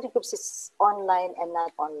the study groups is online and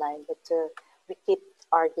not online, but we keep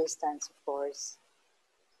our distance, of course.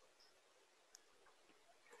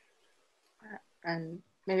 And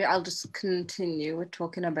maybe I'll just continue with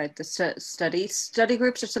talking about the studies. Study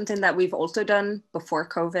groups are something that we've also done before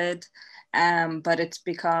COVID, but it's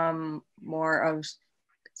become more of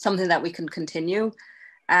something that we can continue.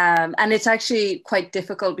 And it's actually quite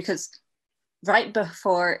difficult because right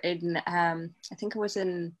before I think it was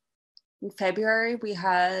in February, we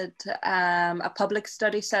had a public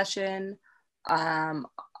study session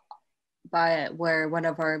where one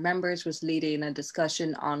of our members was leading a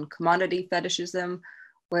discussion on commodity fetishism,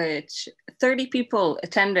 which 30 people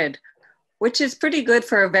attended, which is pretty good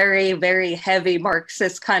for a very, very heavy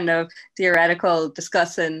Marxist kind of theoretical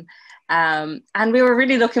discussion. And we were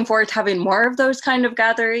really looking forward to having more of those kind of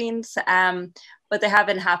gatherings, but they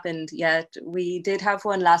haven't happened yet. We did have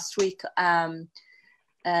one last week, an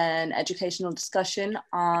educational discussion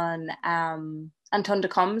on Anton de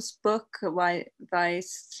Kom's book, Why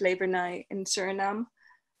Slavery in Suriname.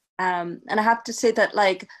 And I have to say that,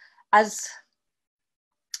 like,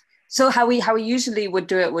 how we usually would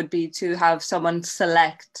do it would be to have someone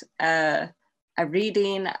select a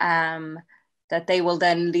reading that they will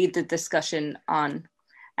then lead the discussion on.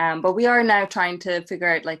 But we are now trying to figure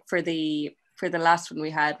out, like for the last one we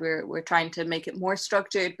had, we're trying to make it more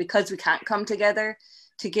structured because we can't come together,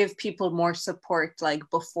 to give people more support, like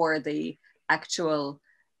before the actual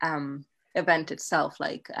event itself,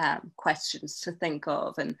 like questions to think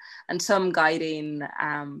of and some guiding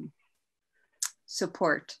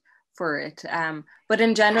support for it. But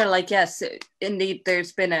in general, like, yes, indeed,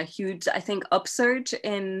 there's been a huge, I think, upsurge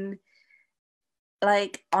in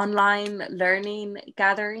like online learning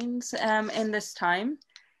gatherings in this time.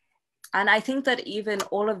 And I think that even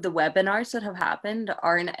all of the webinars that have happened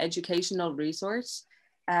are an educational resource.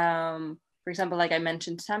 For example, like I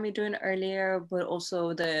mentioned Sammy doing earlier, but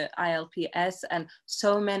also the ILPS and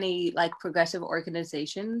so many like progressive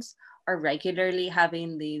organizations are regularly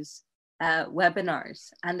having these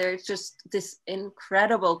webinars. And there's just this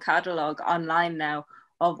incredible catalog online now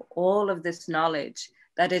of all of this knowledge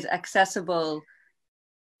that is accessible,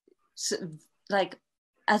 like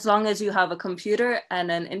as long as you have a computer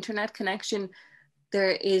and an internet connection.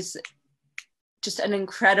 There is just an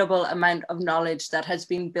incredible amount of knowledge that has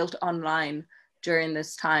been built online during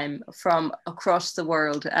this time from across the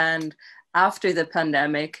world. And after the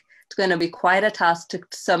pandemic, it's going to be quite a task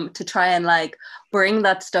to try and like bring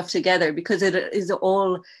that stuff together, because it is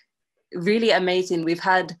all really amazing. We've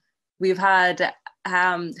had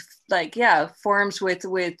like, yeah, forums with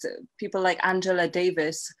people like Angela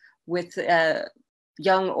Davis, with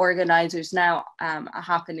young organizers now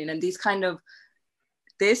happening, and these kind of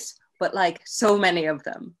this, but like so many of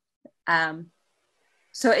them.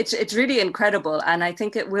 So it's really incredible. And I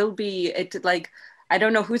think it will be, like, I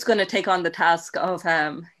don't know who's going to take on the task of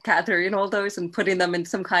gathering all those and putting them in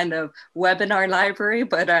some kind of webinar library,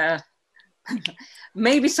 but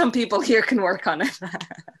maybe some people here can work on it.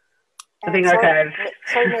 I think archives.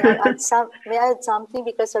 Sorry, may I add something?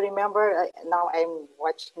 Because I remember now I'm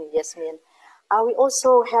watching Yasmin. We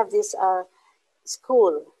also have this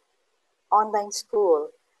online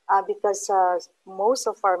school, because most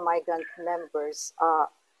of our migrant members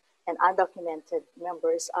and undocumented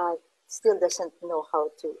members still doesn't know how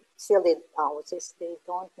to, they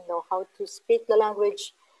don't know how to speak the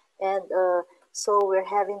language. And so we're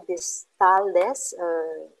having this taalles,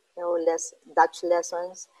 Dutch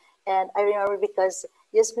lessons. And I remember because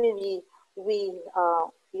Yasmin, we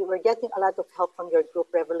were getting a lot of help from your group,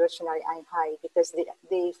 Revolutionary Einheit, because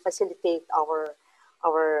they facilitate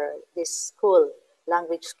this school,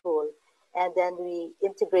 language school, and then we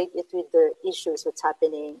integrate it with the issues, what's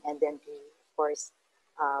happening, and then we, of course,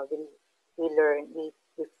 we learn, we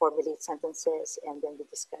formulate sentences, and then we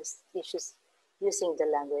discuss issues using the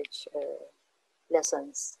language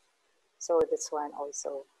lessons. So that's one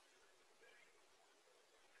also.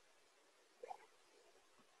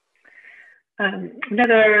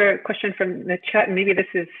 Another question from the chat, and maybe this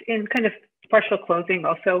is in kind of partial closing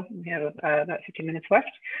also. We have about 15 minutes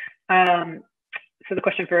left. So the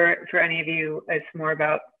question for any of you is more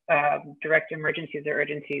about direct emergencies or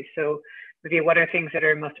urgencies. So maybe what are things that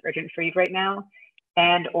are most urgent for you right now,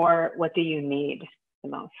 and or what do you need the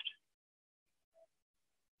most?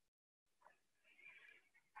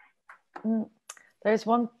 There's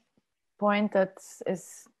one point that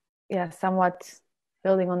is, yeah, somewhat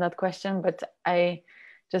building on that question, but I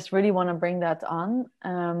just really want to bring that on.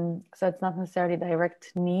 So it's not necessarily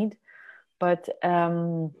direct need, but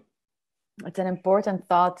it's an important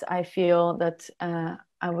thought I feel that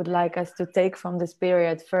I would like us to take from this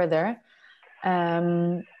period further.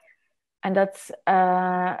 And that's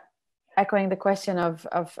echoing the question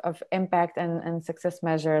of impact and success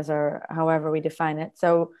measures, or however we define it.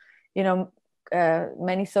 So, you know,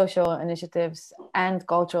 many social initiatives and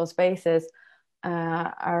cultural spaces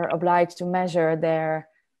are obliged to measure their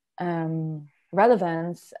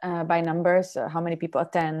relevance by numbers. How many people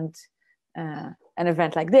attend an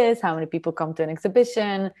event like this, how many people come to an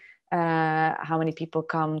exhibition, how many people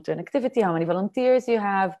come to an activity, how many volunteers you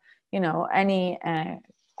have, you know, any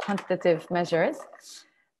quantitative measures.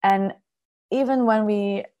 And even when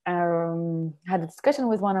we had a discussion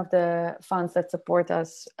with one of the funds that support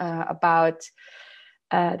us about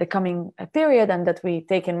the coming period, and that we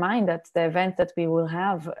take in mind that the event that we will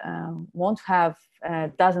have won't have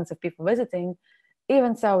dozens of people visiting,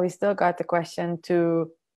 even so we still got the question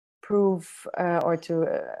to prove or to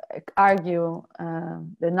argue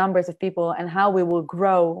the numbers of people and how we will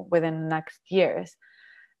grow within the next years.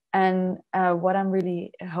 And what I'm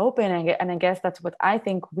really hoping, and I guess that's what I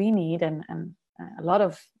think we need, and a lot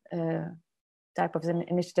of type of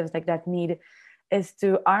initiatives like that need, is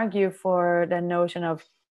to argue for the notion of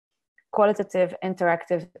qualitative,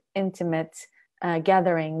 interactive, intimate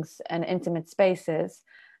gatherings and intimate spaces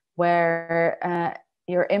where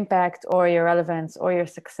your impact or your relevance or your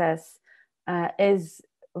success is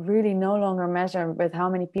really no longer measured with how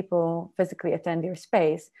many people physically attend your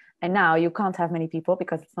space. And now you can't have many people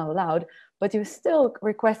because it's not allowed, but you're still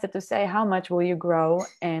requested to say how much will you grow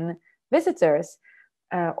in visitors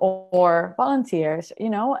or volunteers, you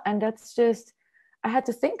know. And that's just, I had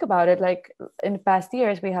to think about it. Like in the past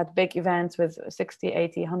years, we had big events with 60,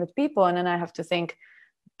 80, 100 people. And then I have to think,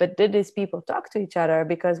 but did these people talk to each other?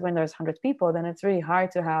 Because when there's 100 people, then it's really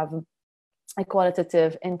hard to have a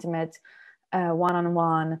qualitative, intimate,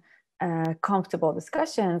 one-on-one, comfortable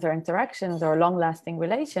discussions or interactions or long-lasting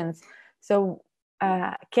relations. So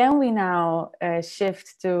can we now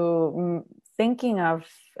shift to thinking of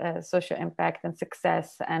social impact and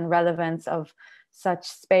success and relevance of such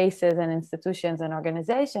spaces and institutions and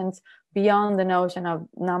organizations beyond the notion of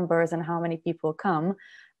numbers and how many people come,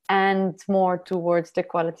 and more towards the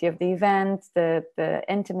quality of the event, the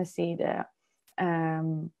intimacy, the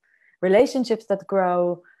relationships that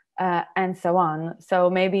grow, and so on. So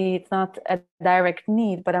maybe it's not a direct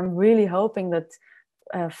need, but I'm really hoping that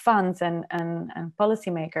funds and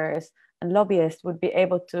policymakers and lobbyists would be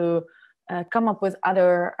able to come up with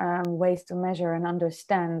other ways to measure and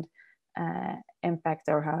understand impact,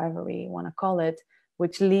 or however we want to call it,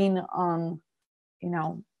 which lean on, you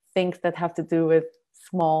know, things that have to do with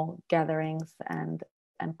small gatherings and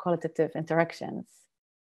qualitative interactions.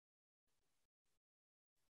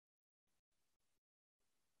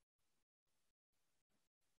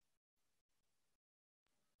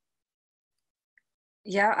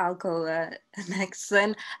 Yeah, I'll go next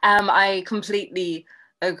then. I completely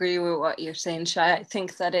agree with what you're saying, Shai. I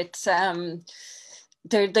think that it's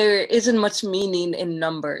there isn't much meaning in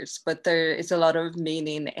numbers, but there is a lot of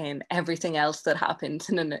meaning in everything else that happens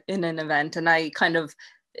in an event. And I kind of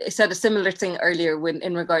said a similar thing earlier when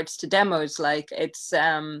in regards to demos. Like it's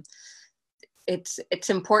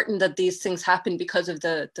important that these things happen because of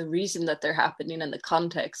the reason that they're happening and the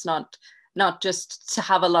context, not just to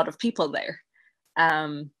have a lot of people there.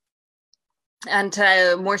 And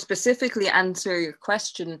to more specifically answer your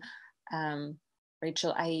question,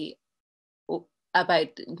 Rachel, about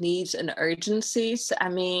needs and urgencies. I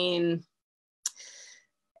mean,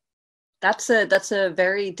 that's a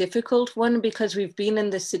very difficult one because we've been in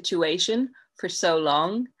this situation for so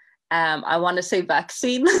long. I want to say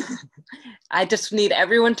vaccine. I just need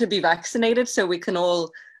everyone to be vaccinated so we can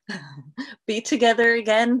all be together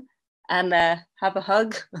again and have a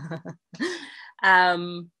hug.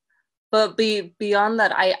 But beyond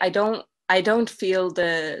that, I don't feel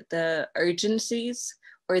the urgencies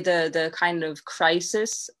or the kind of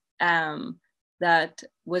crisis that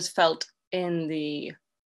was felt in the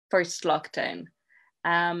first lockdown.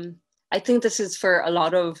 I think this is for a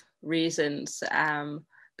lot of reasons,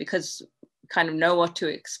 because we kind of know what to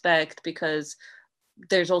expect, because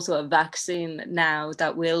there's also a vaccine now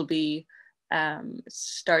that will be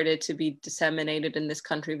started to be disseminated in this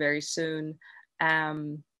country very soon.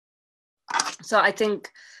 So I think,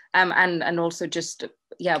 and also just,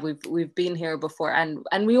 yeah, we've been here before, and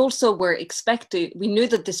we also were expecting, we knew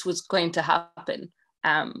that this was going to happen.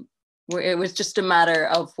 It was just a matter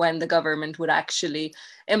of when the government would actually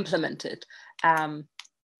implement it. I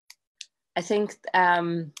think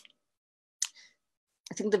the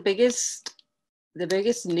biggest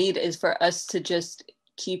need is for us to just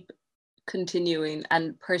keep continuing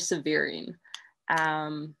and persevering.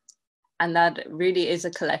 And that really is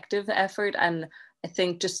a collective effort. And I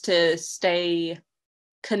think just to stay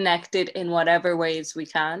connected in whatever ways we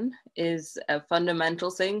can is a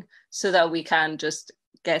fundamental thing, so that we can just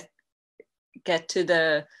get to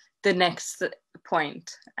the next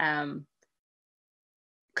point.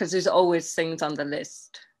 Because there's always things on the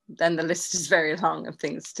list. Then the list is very long of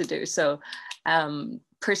things to do. So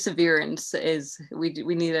perseverance is, we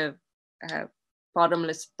need a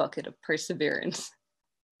bottomless bucket of perseverance.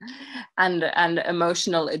 And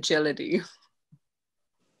emotional agility.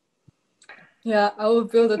 Yeah, I will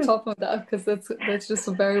build on top of that, because that's just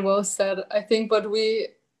very well said. I think what we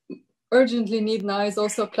urgently need now is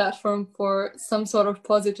also a platform for some sort of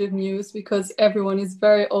positive news, because everyone is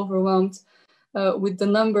very overwhelmed with the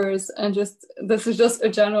numbers, and just this is just a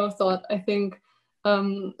general thought. I think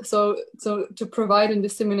so to provide and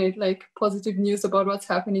disseminate like positive news about what's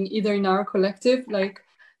happening either in our collective, like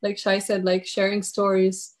Shai said, like sharing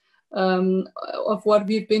stories of what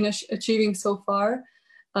we've been achieving so far,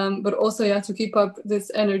 but also, yeah, to keep up this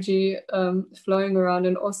energy flowing around,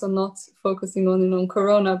 and also not focusing on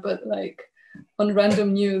Corona, but like on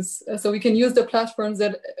random news. So we can use the platforms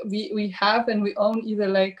that we have and we own, either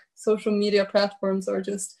like social media platforms or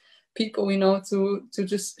just people we know to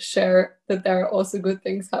just share that there are also good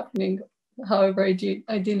things happening, however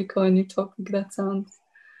idyllical and utopic that sounds.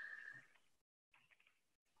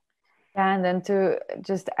 Yeah, and then to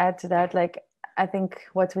just add to that, like, I think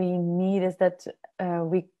what we need is that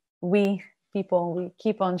we people, we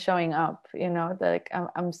keep on showing up, you know. Like,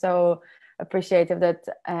 I'm so appreciative that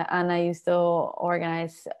Anna, you still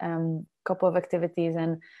organize a couple of activities,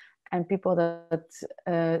 and people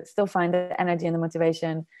that still find the energy and the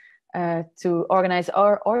motivation to organize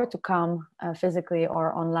or to come physically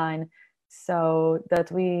or online, so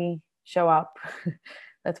that we show up,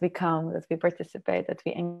 that we come, that we participate, that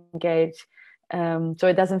we engage. So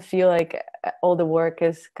it doesn't feel like all the work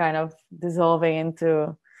is kind of dissolving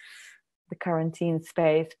into the quarantine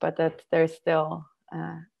space, but that there's still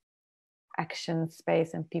action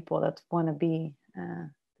space and people that want to be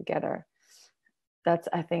together. That's,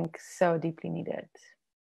 I think, so deeply needed.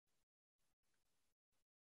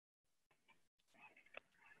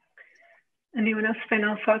 Anyone else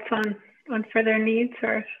final thoughts on further needs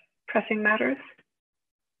or pressing matters?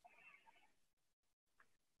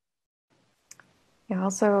 Yeah,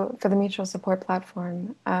 also for the mutual support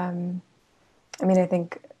platform, I mean, I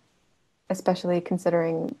think especially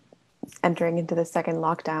considering entering into the second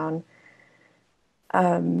lockdown,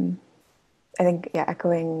 I think, yeah,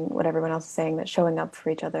 echoing what everyone else is saying, that showing up for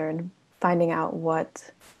each other and finding out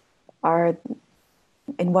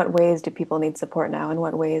in what ways do people need support now, in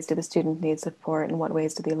what ways do the students need support, in what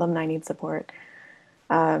ways do the alumni need support.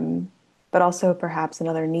 But also perhaps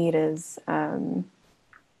another need is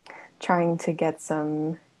trying to get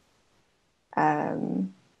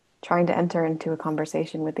trying to enter into a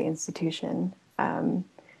conversation with the institution.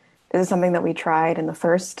 This is something that we tried in the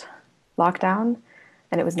first lockdown,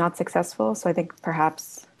 and it was not successful. So I think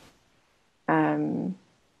perhaps now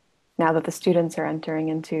that the students are entering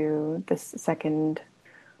into this second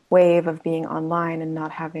wave of being online and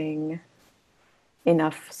not having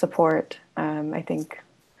enough support, I think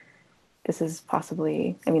this is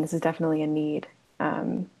this is definitely a need.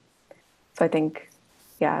 So I think,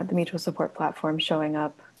 yeah, the mutual support platform showing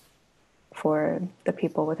up for the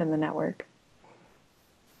people within the network.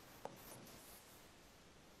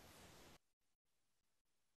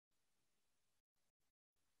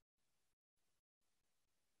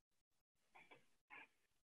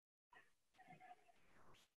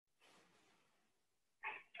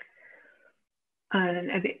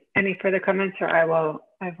 Any further comments, or I will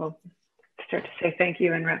start to say thank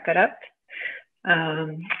you and wrap it up.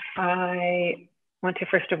 I want to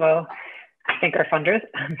first of all thank our funders,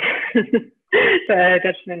 the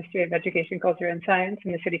Dutch Ministry of Education, Culture and Science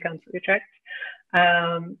and the City Council of Utrecht,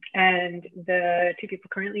 and the two people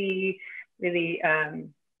currently three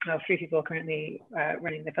people currently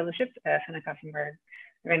running the fellowships, Sanne Kassenberg,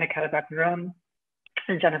 Rena Kallenbach-Rome,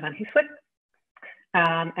 and Jenna van Heeswick.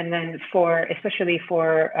 And then especially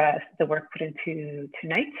for the work put into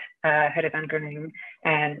tonight, Hedda van Groening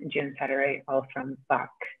and June Satteray, all from BAK.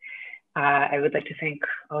 I would like to thank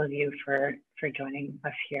all of you for joining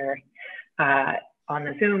us here on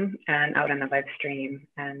the Zoom and out on the live stream.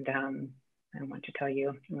 And I want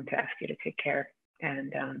to ask you to take care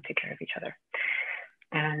of each other.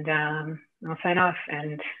 And I'll sign off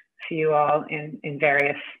and see you all in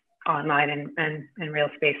various online and real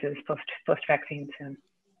spaces post-vaccine soon.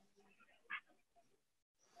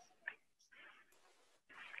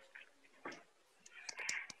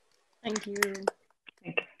 Thank you.